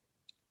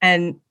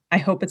 and I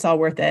hope it's all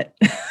worth it.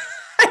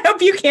 I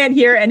hope you can't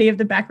hear any of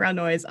the background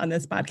noise on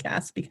this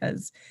podcast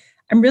because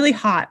I'm really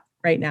hot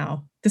right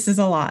now. This is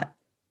a lot.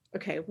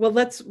 Okay, well,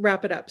 let's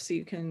wrap it up so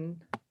you can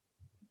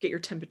get your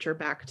temperature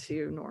back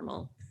to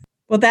normal.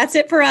 Well, that's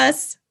it for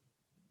us.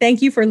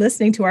 Thank you for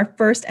listening to our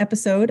first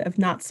episode of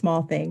Not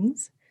Small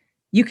Things.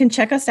 You can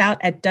check us out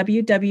at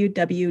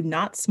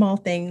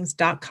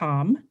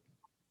www.notsmallthings.com,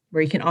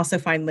 where you can also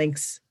find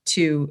links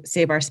to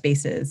Save Our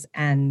Spaces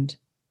and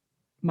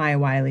Maya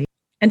Wiley.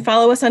 And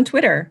follow us on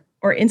Twitter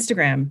or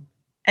Instagram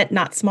at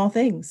Not Small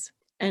Things.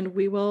 And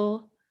we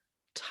will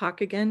talk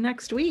again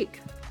next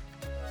week.